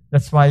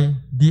 That's why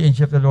the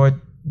angel of the Lord,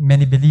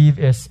 many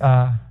believe, is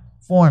a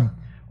form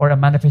or a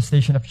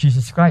manifestation of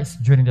Jesus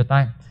Christ during the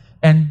time.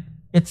 And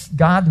it's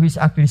God who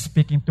is actually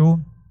speaking to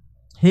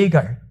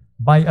Hagar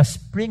by a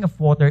spring of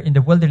water in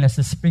the wilderness,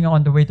 the spring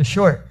on the way to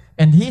shore.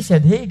 And he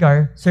said,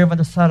 Hagar,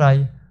 servant of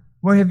Sarai,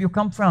 where have you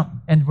come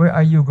from? And where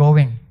are you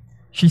going?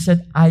 She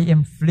said, I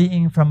am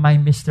fleeing from my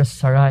mistress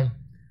Sarai.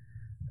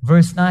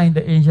 Verse 9,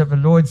 the angel of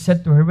the Lord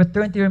said to her,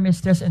 return to your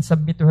mistress and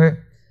submit to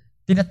her.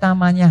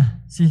 Tinatama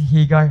niya si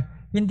Hagar.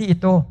 Hindi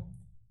ito.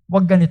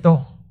 Huwag ganito.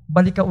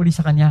 Balik ka uli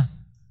sa kanya.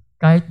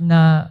 Kahit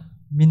na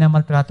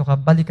minamaltrato ka,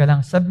 balik ka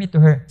lang. Submit to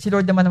her. Si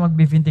Lord naman na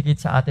mag-vindicate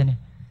sa atin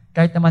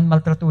Kahit naman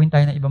maltratuhin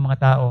tayo ng ibang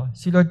mga tao,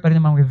 si Lord pa rin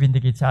naman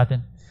mag-vindicate sa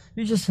atin.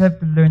 You just have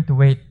to learn to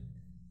wait.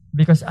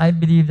 Because I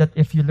believe that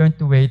if you learn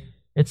to wait,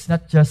 it's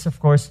not just, of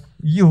course,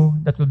 you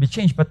that will be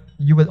changed, but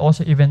you will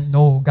also even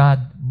know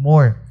God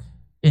more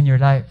in your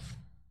life.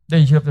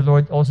 The angel of the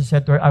Lord also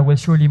said to her, I will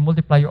surely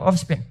multiply your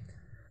offspring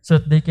so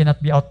that they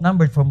cannot be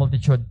outnumbered for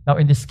multitude. Now,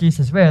 in this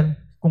case as well,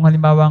 kung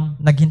halimbawang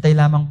naghintay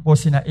lamang po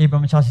sina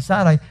Abram at si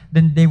Sarai,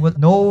 then they will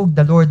know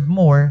the Lord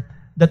more,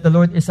 that the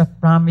Lord is a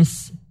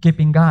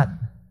promise-keeping God.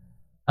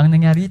 Ang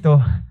nangyari ito,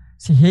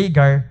 si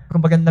Hagar,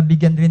 kumbaga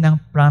nabigyan rin ng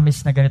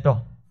promise na ganito,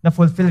 na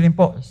fulfill rin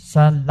po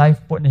sa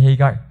life po ni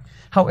Hagar.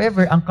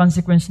 However, ang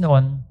consequence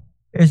noon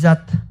is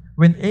that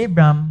when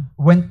Abram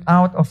went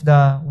out of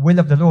the will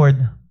of the Lord,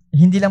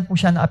 hindi lang po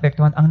siya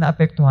naapektuhan, ang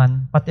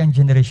naapektuhan pati ang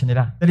generation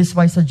nila. That is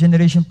why sa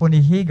generation po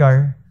ni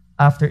Hagar,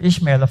 after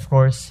Ishmael of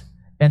course,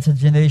 and sa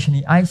generation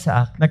ni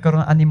Isaac,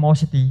 nagkaroon ng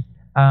animosity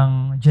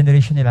ang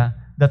generation nila,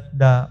 that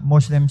the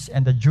Muslims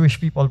and the Jewish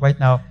people right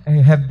now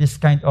have this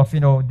kind of,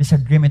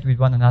 disagreement with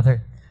one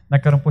another.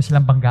 nagkaroon po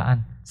silang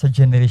banggaan sa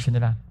generation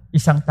nila.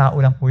 Isang tao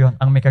lang po yon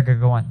ang may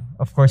kagagawan.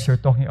 Of course, you're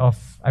talking of,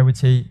 I would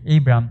say,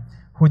 Abraham,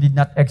 who did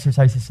not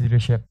exercise his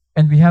leadership.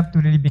 And we have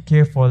to really be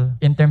careful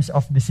in terms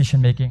of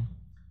decision-making.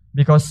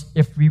 Because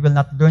if we will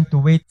not learn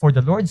to wait for the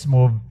Lord's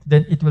move,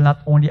 then it will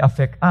not only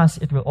affect us,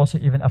 it will also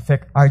even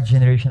affect our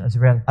generation as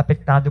well.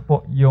 Apektado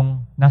po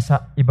yung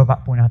nasa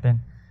ibaba po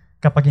natin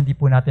kapag hindi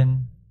po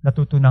natin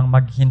natutunang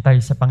maghintay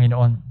sa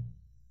Panginoon.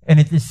 And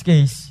in this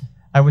case,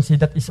 I would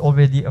say that is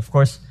already, of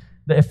course,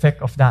 the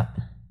effect of that.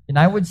 And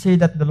I would say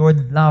that the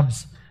Lord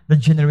loves the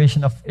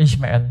generation of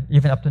Ishmael,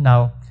 even up to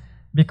now,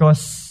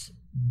 because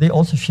they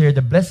also share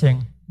the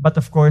blessing. But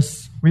of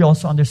course, we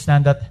also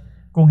understand that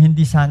kung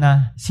hindi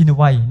sana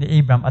sinuway ni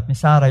Abraham at ni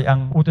Sarai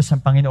ang utos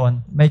ng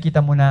Panginoon, may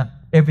kita mo na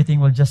they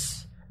will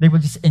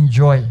just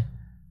enjoy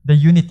the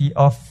unity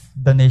of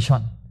the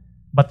nation.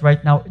 But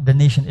right now, the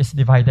nation is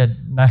divided.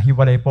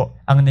 Nahiwalay po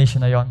ang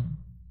nation na yon.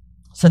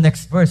 Sa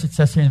next verse, it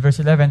says here in verse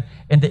 11,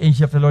 "And the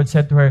angel of the Lord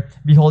said to her,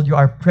 Behold, you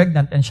are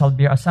pregnant and shall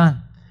bear a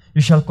son.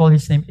 You shall call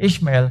his name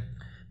Ishmael,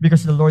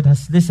 because the Lord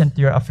has listened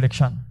to your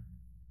affliction.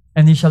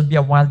 And he shall be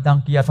a wild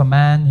donkey of a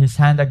man, his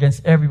hand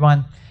against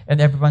everyone,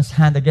 and everyone's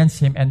hand against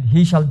him, and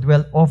he shall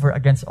dwell over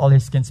against all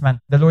his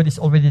kinsmen." The Lord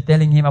is already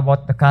telling him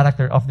about the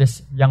character of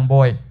this young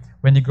boy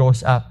when he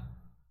grows up.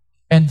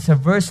 And sa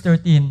verse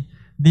 13,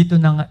 dito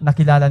nang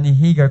nakilala ni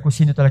Hagar kung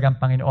sino talaga ang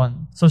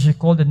Panginoon. So she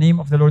called the name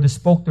of the Lord who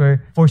spoke to her,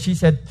 for she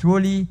said,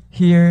 "Truly,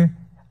 here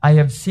I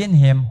have seen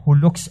him who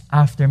looks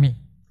after me."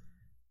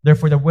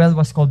 Therefore, the well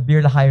was called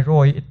Bir Lahai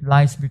Roi. It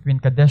lies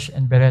between Kadesh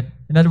and Bered.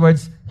 In other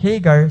words, si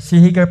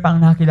Hagar pa ang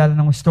nakilala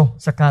ng gusto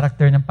sa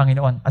character ng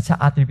Panginoon at sa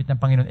attribute ng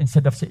Panginoon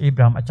instead of si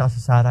Abraham at saka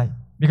si Sarai,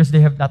 because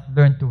they have not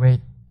learned to wait.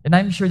 And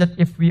I'm sure that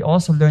if we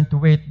also learn to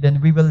wait,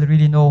 then we will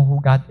really know who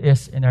God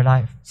is in our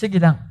life.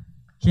 Sige lang,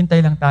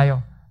 hintay lang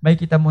tayo. May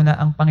kita mo na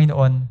ang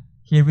Panginoon,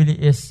 He really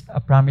is a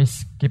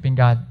promise-keeping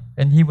God,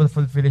 and He will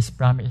fulfill His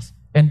promise.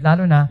 And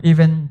lalo na,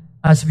 even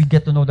as we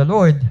get to know the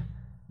Lord,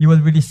 you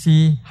will really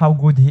see how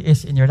good He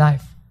is in your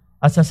life.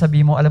 At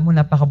sasabihin mo, alam mo,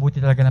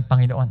 napakabuti talaga ng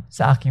Panginoon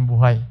sa aking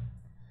buhay.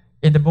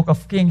 In the book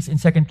of Kings, in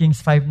 2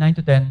 Kings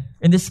 5:9-10,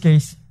 in this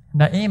case,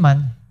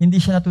 Naaman, hindi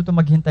siya natuto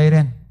maghintay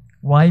rin.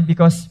 Why?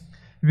 Because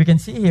we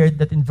can see here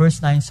that in verse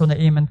 9, "So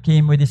Naaman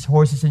came with his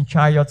horses and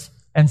chariots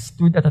and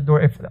stood at the door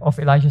of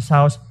Elisha's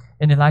house.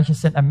 And Elisha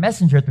sent a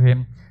messenger to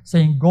him,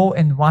 saying, Go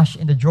and wash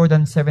in the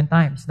Jordan 7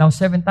 times. Now,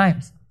 7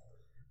 times.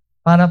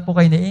 Para po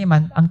kay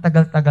Naaman, ang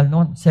tagal-tagal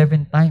noon,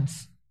 7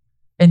 times.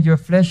 And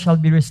your flesh shall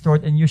be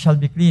restored, and you shall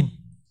be clean.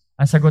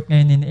 Ang sagot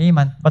ngayon ni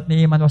Naaman, but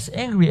Naaman was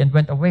angry and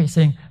went away,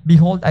 saying,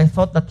 Behold, I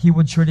thought that he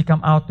would surely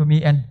come out to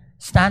me and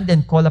stand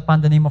and call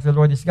upon the name of the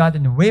Lord his God,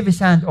 and wave his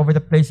hand over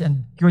the place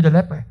and cure the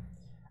leper.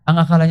 Ang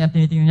akala niya,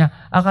 tinitingnan niya,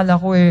 akala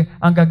ko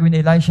ang gagawin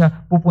ni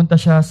Elisha, pupunta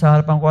siya sa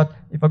harapan ko at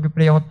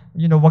ipag-pray ako,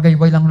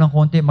 wagay-way lang ng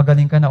konti,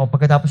 magaling ka na, o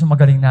pagkatapos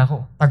magaling na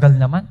ako. Tagal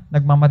naman,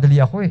 nagmamadali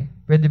ako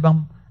Pwede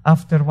bang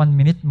after 1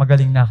 minute,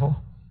 magaling na ako?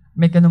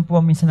 May ganun po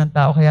minsan ng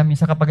tao, kaya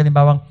minsan kapag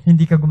halimbawang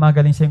hindi ka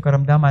gumagaling sa iyong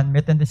karamdaman, may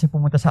tendency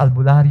pumunta sa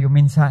albularyo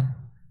minsan.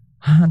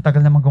 Ang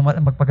tagal naman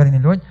magpagaling ni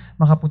Lord,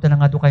 makapunta na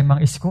nga doon kay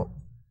Mang Isko.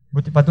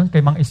 Buti pa doon,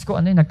 kay Mang Isko,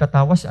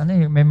 nagtatawas,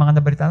 may mga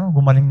nabalita,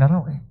 gumaling na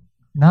raw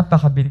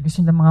Napakabilis. Gusto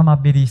nila mga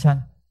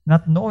mabilisan.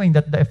 Not knowing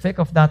that the effect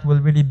of that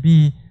will really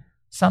be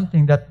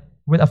something that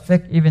will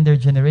affect even their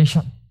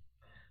generation.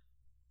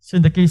 So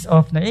in the case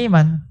of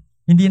Naaman,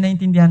 hindi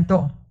naintindihan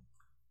to.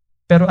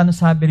 Pero ano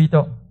sabi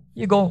rito?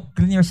 You go,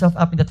 clean yourself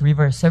up in that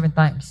river 7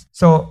 times.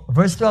 So,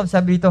 verse 12,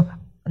 sabi rito,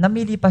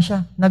 namili pa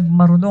siya,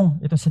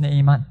 nagmarunong ito si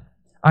Naaman.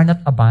 Are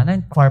not Abana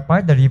and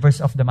Pharpar, the rivers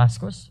of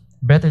Damascus,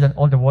 better than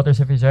all the waters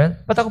of Israel?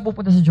 Ba't ako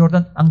pupunta sa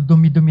Jordan? Ang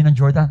dumi-dumi ng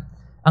Jordan.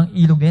 Ang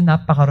ilog din,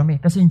 napakarumi.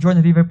 Kasi yung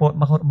Jordan River po,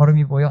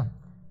 marumi po yun.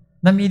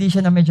 Namili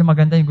siya na medyo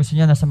maganda. Yung gusto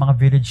niya, nasa mga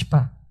village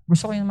pa.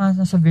 Gusto ko yung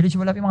nasa village.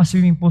 Wala pa yung mga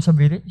swimming pool sa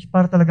village.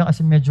 Para talagang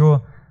kasi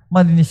medyo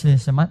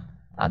malinis-linis naman.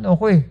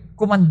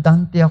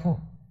 Komandante ako.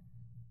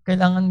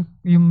 Kailangan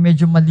yung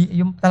medyo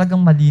yung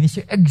talagang malinis.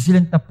 Yung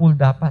excellent na pool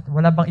dapat.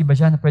 Wala bang iba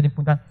siya na pwedeng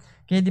puntahan?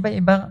 Kaya di ba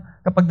iba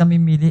kapag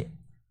namimili,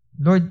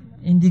 Lord,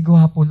 hindi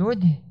gwapo,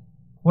 Lord.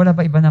 Wala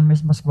ba iba na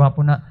mas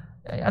gwapo na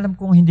alam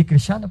kong hindi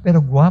Krisyano,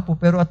 pero gwapo.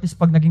 Pero at least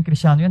pag naging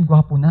Krisyano yan,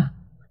 gwapo na.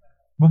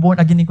 Bubuon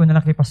aginin ko na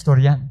lang kay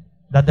pastor yan.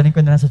 Dadalhin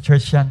ko na lang sa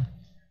church yan.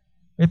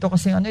 Ito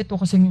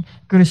kasing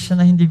Christian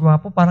na hindi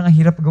gwapo, parang ang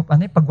hirap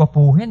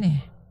pagwapuhin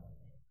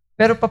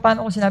Pero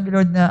paano ko sinabi,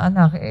 Lord, na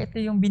anak,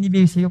 ito yung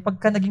binibigay sa iyo.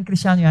 Pagka naging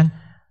Krisyano yan,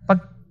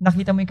 pag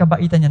nakita mo yung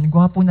kabaitan yan,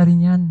 gwapo na rin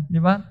yan. Di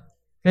ba?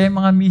 Kaya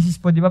yung mga misis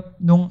po, di ba,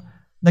 nung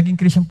naging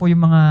Christian po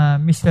yung mga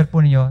mister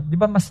po niyo, di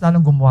ba mas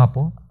lalong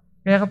gumwapo?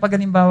 Kaya kapag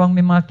halimbawang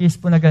may mga case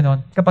po na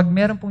gano'n, kapag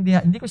meron pong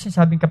hindi ko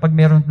sinasabing kapag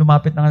meron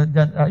lumapit na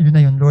yun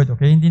na yun, Lord,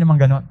 okay? Hindi naman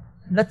gano'n.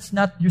 Let's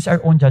not use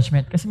our own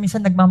judgment. Kasi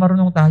minsan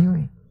nagmamarunong tayo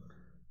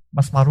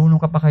Mas marunong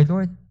ka pa kay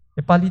Lord.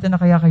 Palitan na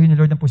kaya kayo ni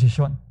Lord ng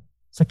posisyon.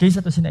 Sa case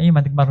na to si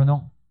Naaman,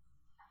 nagmarunong.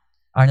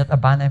 Are not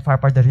Abana and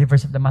Pharpar the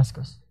rivers of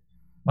Damascus?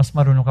 Mas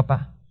marunong ka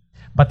pa.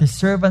 But his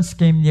servants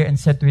came near and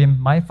said to him,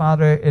 My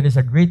father, it is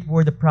a great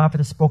word the prophet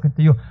has spoken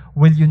to you.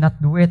 Will you not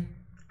do it?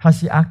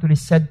 Has He actually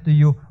said to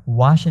you,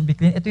 wash and be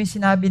clean? Ito yung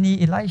sinabi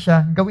ni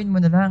Elisha, gawin mo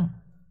na lang.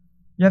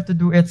 You have to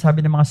do it,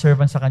 sabi ng mga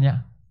servants sa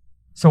kanya.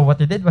 So what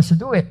he did was to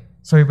do it.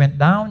 So he went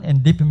down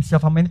and dipped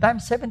himself how many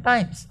times? 7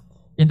 times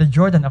in the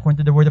Jordan,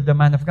 according to the word of the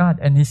man of God.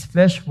 And his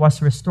flesh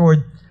was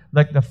restored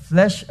like the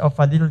flesh of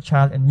a little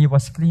child, and he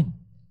was clean.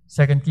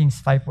 2 Kings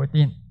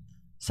 5:14.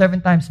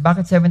 7 times.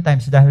 Bakit 7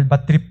 times? Dahil ba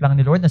trip lang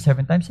ni Lord na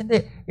 7 times?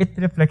 Hindi. It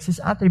reflects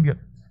His attribute.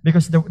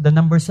 Because the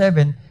number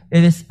 7,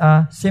 it is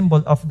a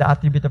symbol of the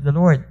attribute of the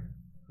Lord.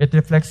 It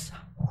reflects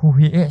who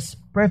He is.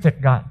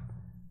 Perfect God.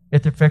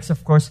 It reflects,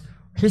 of course,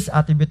 His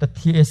attribute that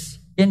He is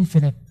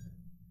infinite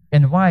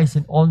and wise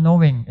and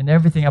all-knowing and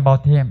everything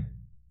about Him.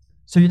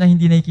 So yun ang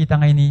hindi nakikita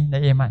ngayon ni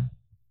Naaman.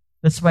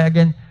 That's why,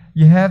 again,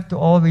 you have to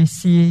always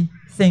see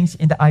things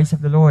in the eyes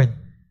of the Lord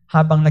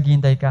habang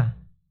naghihintay ka.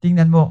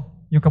 Tingnan mo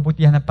yung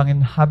kabutihan ng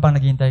Panginoon habang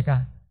naghihintay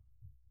ka.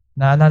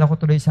 Naalala ko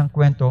tuloy isang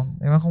kwento.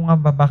 Ewan ko nga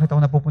ba bakit ako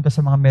napupunta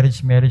sa mga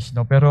marriage,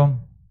 no? Pero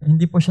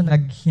hindi po siya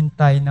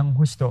naghintay ng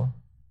husto.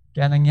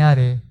 Kaya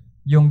nangyari,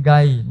 yung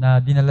guy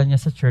na dinala niya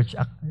sa church,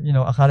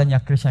 akala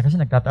niya Christian kasi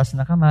nagtataas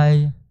na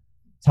kamay.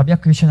 Sabi niya,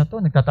 Christian na to,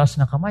 nagtataas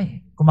na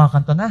kamay.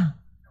 Kumakanta na.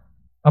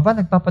 Aba,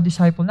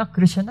 nagpapadisciple na,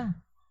 Christian na.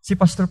 Si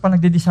pastor pa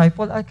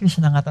nagdi-disciple, ay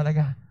Christian na nga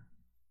talaga.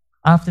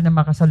 After na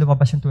makasal,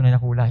 lumabas yung tunay na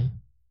kulay.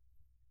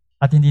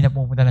 At hindi na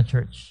pumunta ng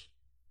church.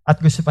 At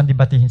gusto pang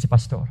debatihin si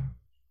pastor.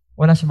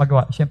 Wala siya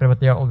magawa, siyempre,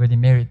 but they are already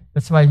married.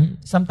 That's why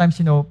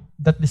sometimes,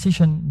 that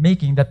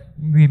decision-making that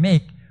we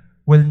make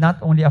will not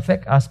only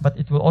affect us, but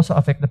it will also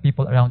affect the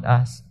people around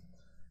us.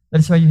 That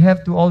is why you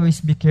have to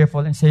always be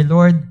careful and say,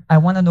 Lord, I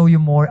want to know you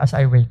more as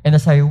I wait. And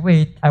as I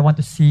wait, I want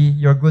to see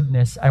your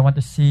goodness. I want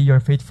to see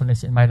your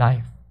faithfulness in my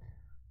life.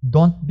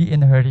 Don't be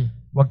in a hurry.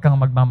 Huwag kang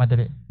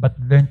magmamadali, but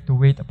learn to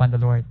wait upon the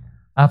Lord.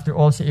 After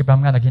all, si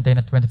Abraham nga naghintay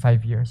na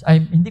 25 years.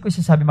 Hindi ko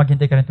sinasabi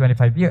maghintay ka ng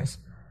 25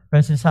 years. Pero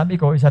sinasabi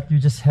ko is that you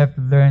just have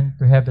to learn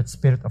to have that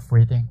spirit of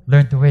waiting.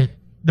 Learn to wait.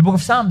 The book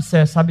of Psalms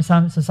says, sabi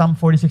sa Psalm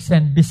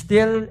 46:10, be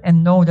still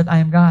and know that I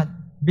am God.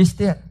 Be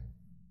still.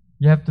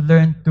 You have to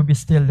learn to be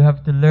still. You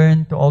have to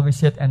learn to always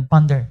sit and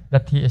ponder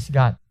that He is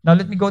God. Now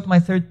let me go to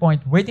my third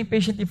point. Waiting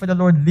patiently for the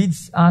Lord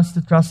leads us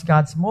to trust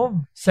God's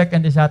move.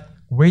 Second is that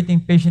waiting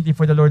patiently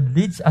for the Lord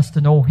leads us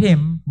to know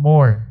Him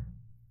more.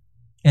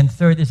 And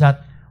third is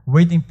that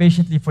waiting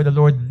patiently for the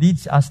Lord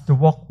leads us to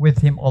walk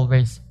with Him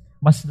always.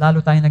 Mas lalo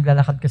tayong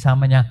naglalakad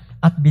kasama niya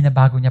at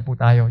binabago niya po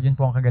tayo. Yun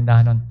po ang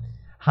kagandahan nun.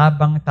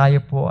 Habang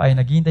tayo po ay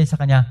naghihintay sa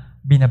Kanya,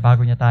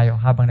 binabago niya tayo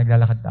habang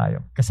naglalakad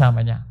tayo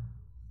kasama niya.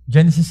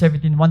 Genesis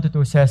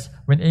 17:1-2 says,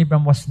 when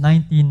Abram was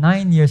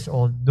 99 years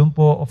old, doon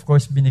po, of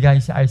course,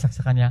 binigay si Isaac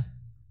sa kanya.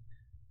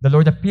 The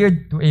Lord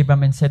appeared to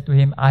Abram and said to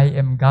him, I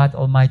am God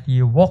Almighty,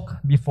 walk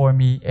before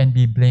me and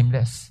be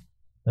blameless,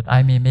 that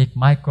I may make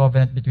my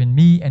covenant between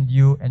me and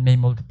you and may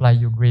multiply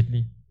you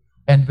greatly.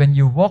 And when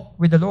you walk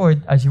with the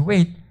Lord as you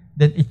wait,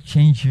 then it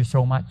changes you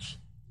so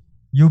much.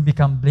 You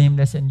become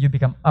blameless and you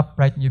become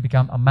upright and you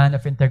become a man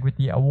of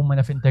integrity, a woman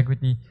of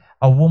integrity,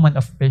 a woman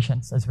of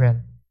patience as well.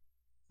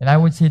 And I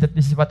would say that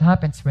this is what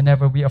happens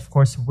whenever we, of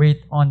course,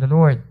 wait on the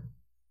Lord.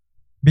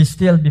 Be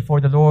still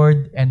before the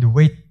Lord and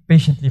wait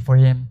patiently for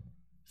Him.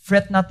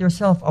 Fret not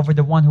yourself over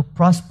the one who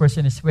prospers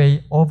in his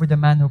way, over the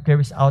man who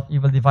carries out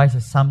evil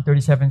devices. Psalm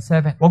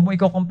 37:7. Huwag mo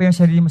i-compare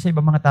sarili mo sa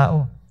ibang mga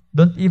tao.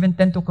 Don't even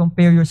tend to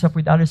compare yourself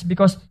with others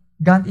because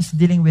God is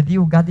dealing with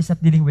you. God is not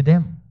dealing with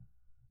them.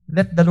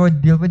 Let the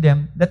Lord deal with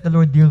them. Let the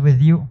Lord deal with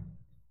you.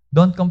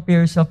 Don't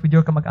compare yourself with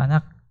your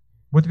kamag-anak.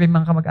 Buti pa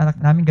yung mga kamag-anak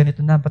namin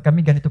ganito na, ba't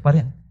kami ganito pa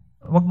rin?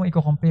 Huwag mo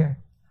i-compare.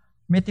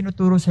 May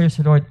tinuturo sa'yo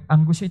si Lord.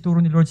 Ang gusto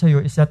ituro ni Lord sa'yo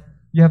is that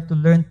you have to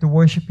learn to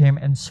worship Him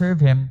and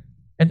serve Him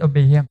and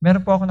obey Him.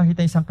 Meron po ako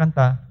nakita isang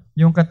kanta,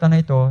 yung kanta na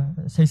ito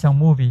sa isang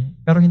movie,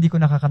 pero hindi ko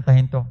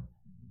nakakantahin to.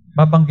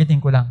 Babanggitin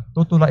ko lang.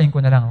 Tutulain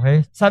ko na lang,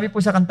 okay? Sabi po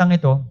sa kantang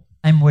ito,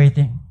 I'm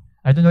waiting.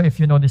 I don't know if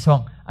you know this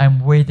song.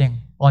 I'm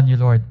waiting on you,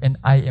 Lord, and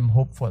I am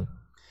hopeful.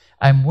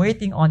 I'm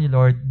waiting on you,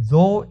 Lord,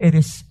 though it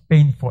is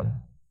painful,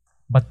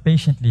 but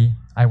patiently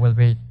I will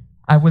wait.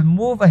 I will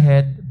move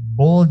ahead,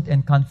 bold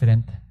and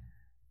confident,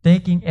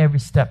 taking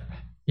every step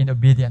in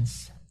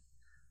obedience.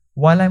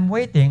 While I'm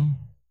waiting,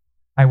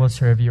 I will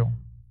serve you.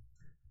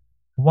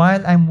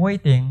 While I'm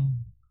waiting,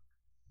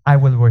 I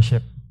will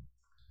worship.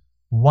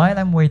 While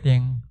I'm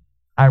waiting,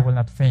 I will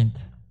not faint.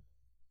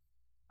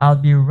 I'll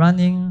be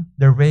running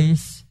the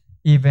race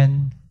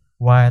even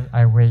while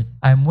I wait.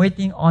 I'm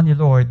waiting on you,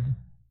 Lord,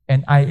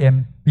 and I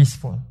am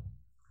peaceful.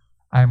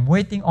 I'm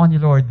waiting on you,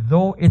 Lord,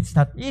 though it's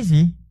not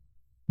easy,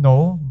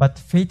 no, but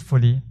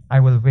faithfully, I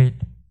will wait.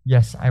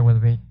 Yes, I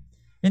will wait.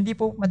 Hindi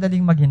po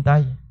madaling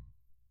maghintay.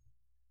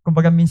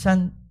 Kumbaga,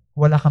 minsan,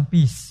 wala kang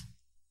peace.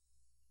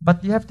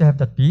 But you have to have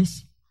that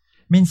peace.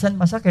 Minsan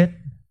masakit,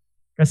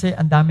 kasi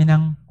ang dami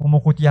nang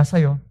kumukutya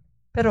sa'yo,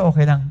 pero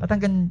okay lang. Ba't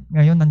hanggang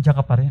ngayon, nandiyan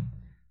ka pa rin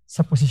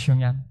sa posisyon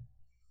yan?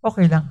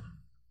 Okay lang.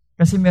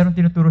 Kasi meron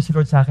tinuturo si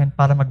Lord sa akin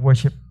para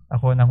mag-worship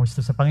ako ng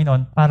gusto sa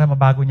Panginoon, para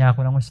mabago niya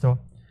ako ng gusto.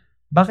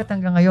 Bakit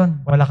hanggang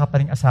ngayon, wala ka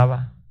pa rin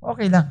asawa?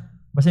 Okay lang.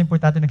 Basta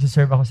importante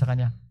nagsiserve ako sa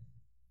Kanya.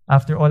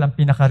 After all, ang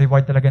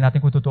pinaka-reward talaga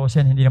natin kung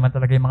tutuusin, hindi naman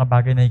talaga yung mga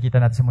bagay na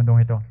nakikita natin sa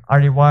mundong ito. Our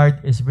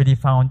reward is really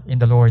found in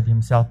the Lord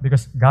Himself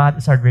because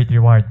God is our great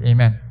reward.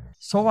 Amen.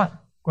 So what?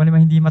 Kung ano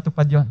man hindi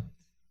matupad yon.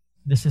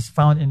 This is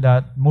found in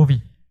that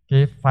movie,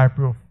 okay?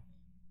 Fireproof.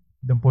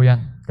 Doon po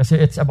yan. Kasi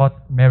it's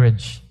about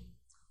marriage.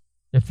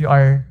 If you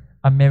are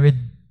a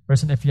married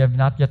person, if you have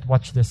not yet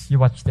watched this,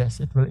 you watch this.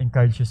 It will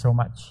encourage you so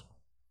much.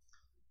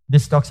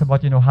 This talks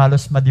about,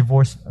 halos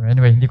ma-divorce.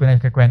 Anyway, hindi ko na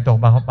ikakwento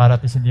para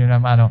at least hindi na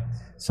maano.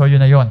 So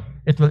yun na yun.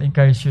 It will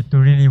encourage you to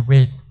really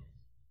wait.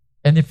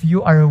 And if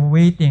you are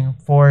waiting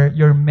for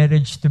your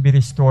marriage to be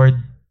restored,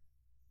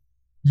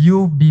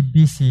 you be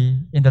busy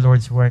in the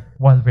Lord's work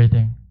while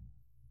waiting.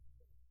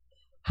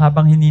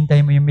 Habang hinihintay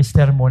mo yung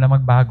mister mo na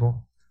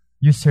magbago,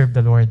 you serve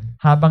the Lord.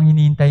 Habang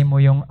hinihintay mo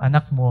yung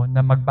anak mo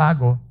na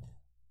magbago,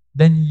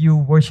 then you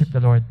worship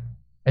the Lord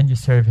and you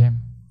serve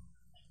Him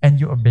and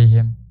you obey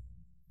Him.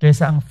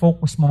 Kaysa ang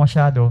focus mo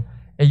masyado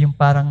ay yung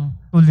parang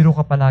tuliro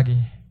ka palagi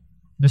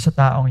doon sa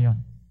taong yon.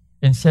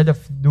 Instead of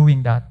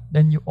doing that,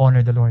 then you honor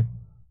the Lord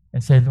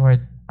and say,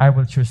 Lord, I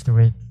will choose to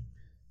wait.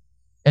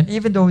 And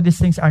even though these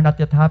things are not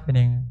yet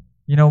happening,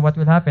 you know what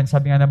will happen?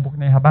 Sabi nga ng book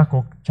ng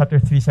Habakkuk, chapter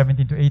 3,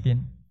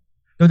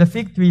 17-18, though the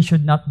fig tree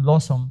should not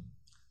blossom,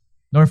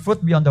 nor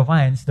fruit be on the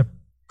vines, the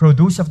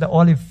produce of the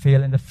olive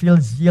fail, and the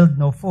fields yield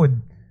no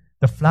food,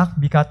 the flock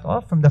be cut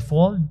off from the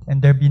fold,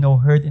 and there be no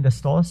herd in the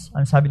stalls.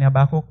 Ang sabi ni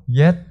Habakkuk,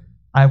 yet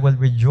I will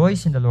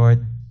rejoice in the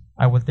Lord,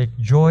 I will take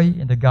joy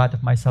in the God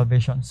of my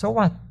salvation. So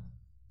what?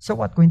 So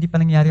what kung hindi pa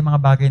nangyari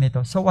mga bagay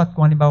nito? So what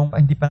kung halimbawa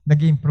hindi pa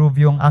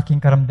nag-improve yung aking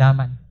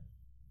karamdaman?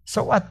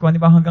 So what kung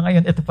halimbawa hanggang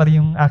ngayon, ito pa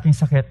rin yung aking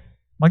sakit?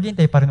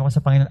 Maghintay pa rin ako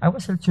sa Panginoon. I will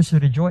still choose to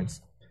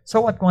rejoice.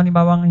 So what kung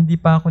halimbawa hindi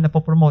pa ako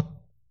napopromote?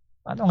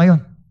 Ano ngayon?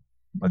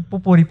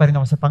 Magpupuri pa rin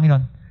ako sa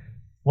Panginoon.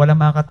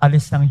 Walang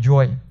makakaalis ng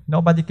joy.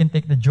 Nobody can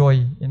take the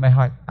joy in my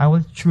heart. I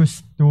will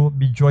choose to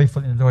be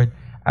joyful in the Lord.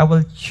 I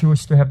will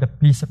choose to have the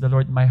peace of the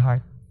Lord in my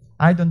heart.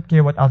 I don't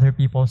care what other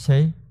people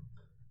say.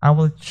 I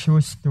will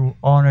choose to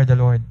honor the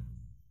Lord.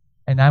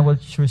 And I will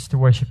choose to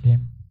worship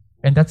Him.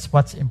 And that's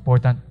what's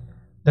important.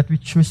 That we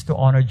choose to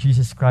honor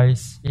Jesus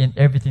Christ in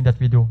everything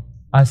that we do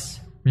as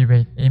we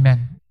wait.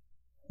 Amen.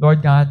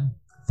 Lord God,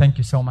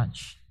 thank you so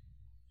much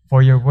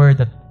for your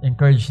word that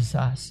encourages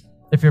us.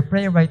 If you're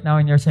praying right now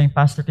and you're saying,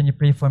 Pastor, can you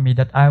pray for me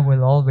that I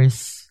will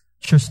always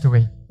choose to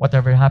wait,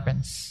 whatever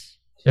happens.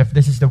 If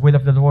this is the will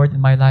of the Lord in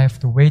my life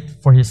to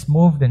wait for His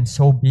move, then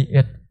so be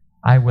it.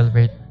 I will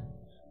wait.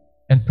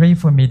 And pray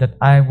for me that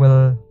I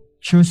will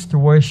choose to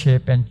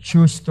worship and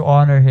choose to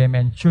honor Him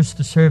and choose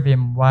to serve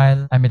Him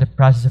while I'm in the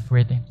process of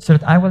waiting, so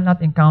that I will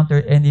not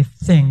encounter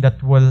anything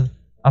that will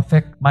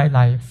affect my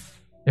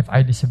life if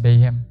I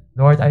disobey Him.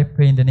 Lord, I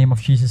pray in the name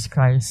of Jesus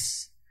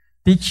Christ,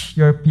 teach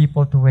your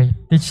people to wait.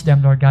 Teach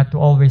them, Lord God, to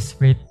always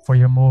wait for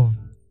your move,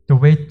 to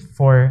wait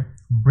for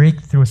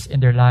breakthroughs in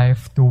their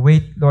life, to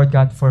wait, Lord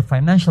God, for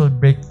financial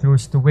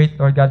breakthroughs, to wait,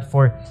 Lord God,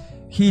 for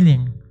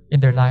healing in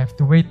their life,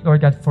 to wait,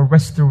 Lord God, for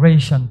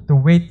restoration, to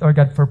wait, Lord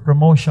God, for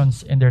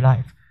promotions in their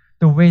life,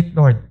 to wait,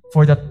 Lord,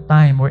 for the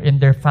time wherein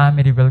their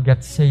family will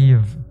get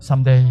saved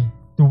someday,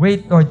 to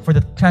wait, Lord, for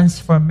the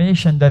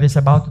transformation that is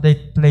about to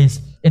take place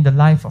in the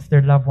life of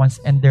their loved ones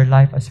and their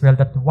life as well,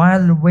 that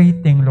while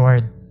waiting,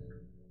 Lord,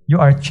 you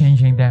are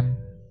changing them.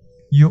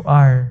 You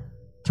are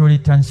truly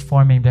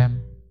transforming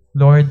them.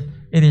 Lord,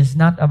 it is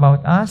not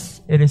about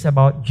us, it is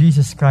about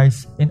Jesus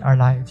Christ in our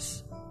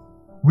lives.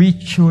 We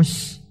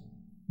choose,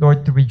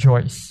 Lord, to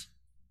rejoice.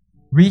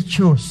 We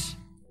choose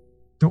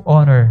to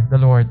honor the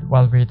Lord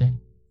while waiting.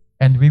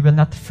 And we will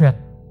not fret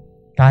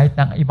kahit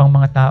ng ibang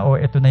mga tao,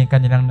 ito na yung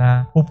kanilang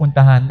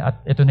napupuntahan at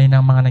ito na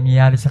yung mga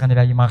nangyayari sa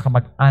kanila, yung mga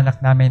kamag-anak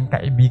namin,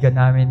 kaibigan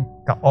namin,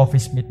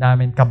 ka-office mate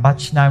namin,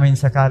 ka-batch namin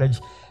sa college,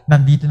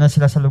 nandito na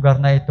sila sa lugar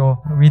na ito.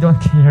 We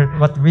don't care.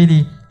 What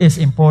really is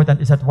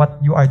important is that what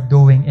you are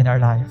doing in our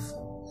life.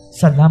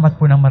 Salamat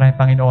po ng maraming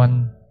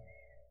Panginoon.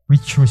 We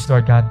choose,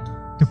 Lord God,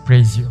 to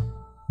praise you.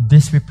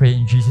 This we pray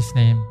in Jesus'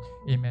 name.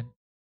 Amen.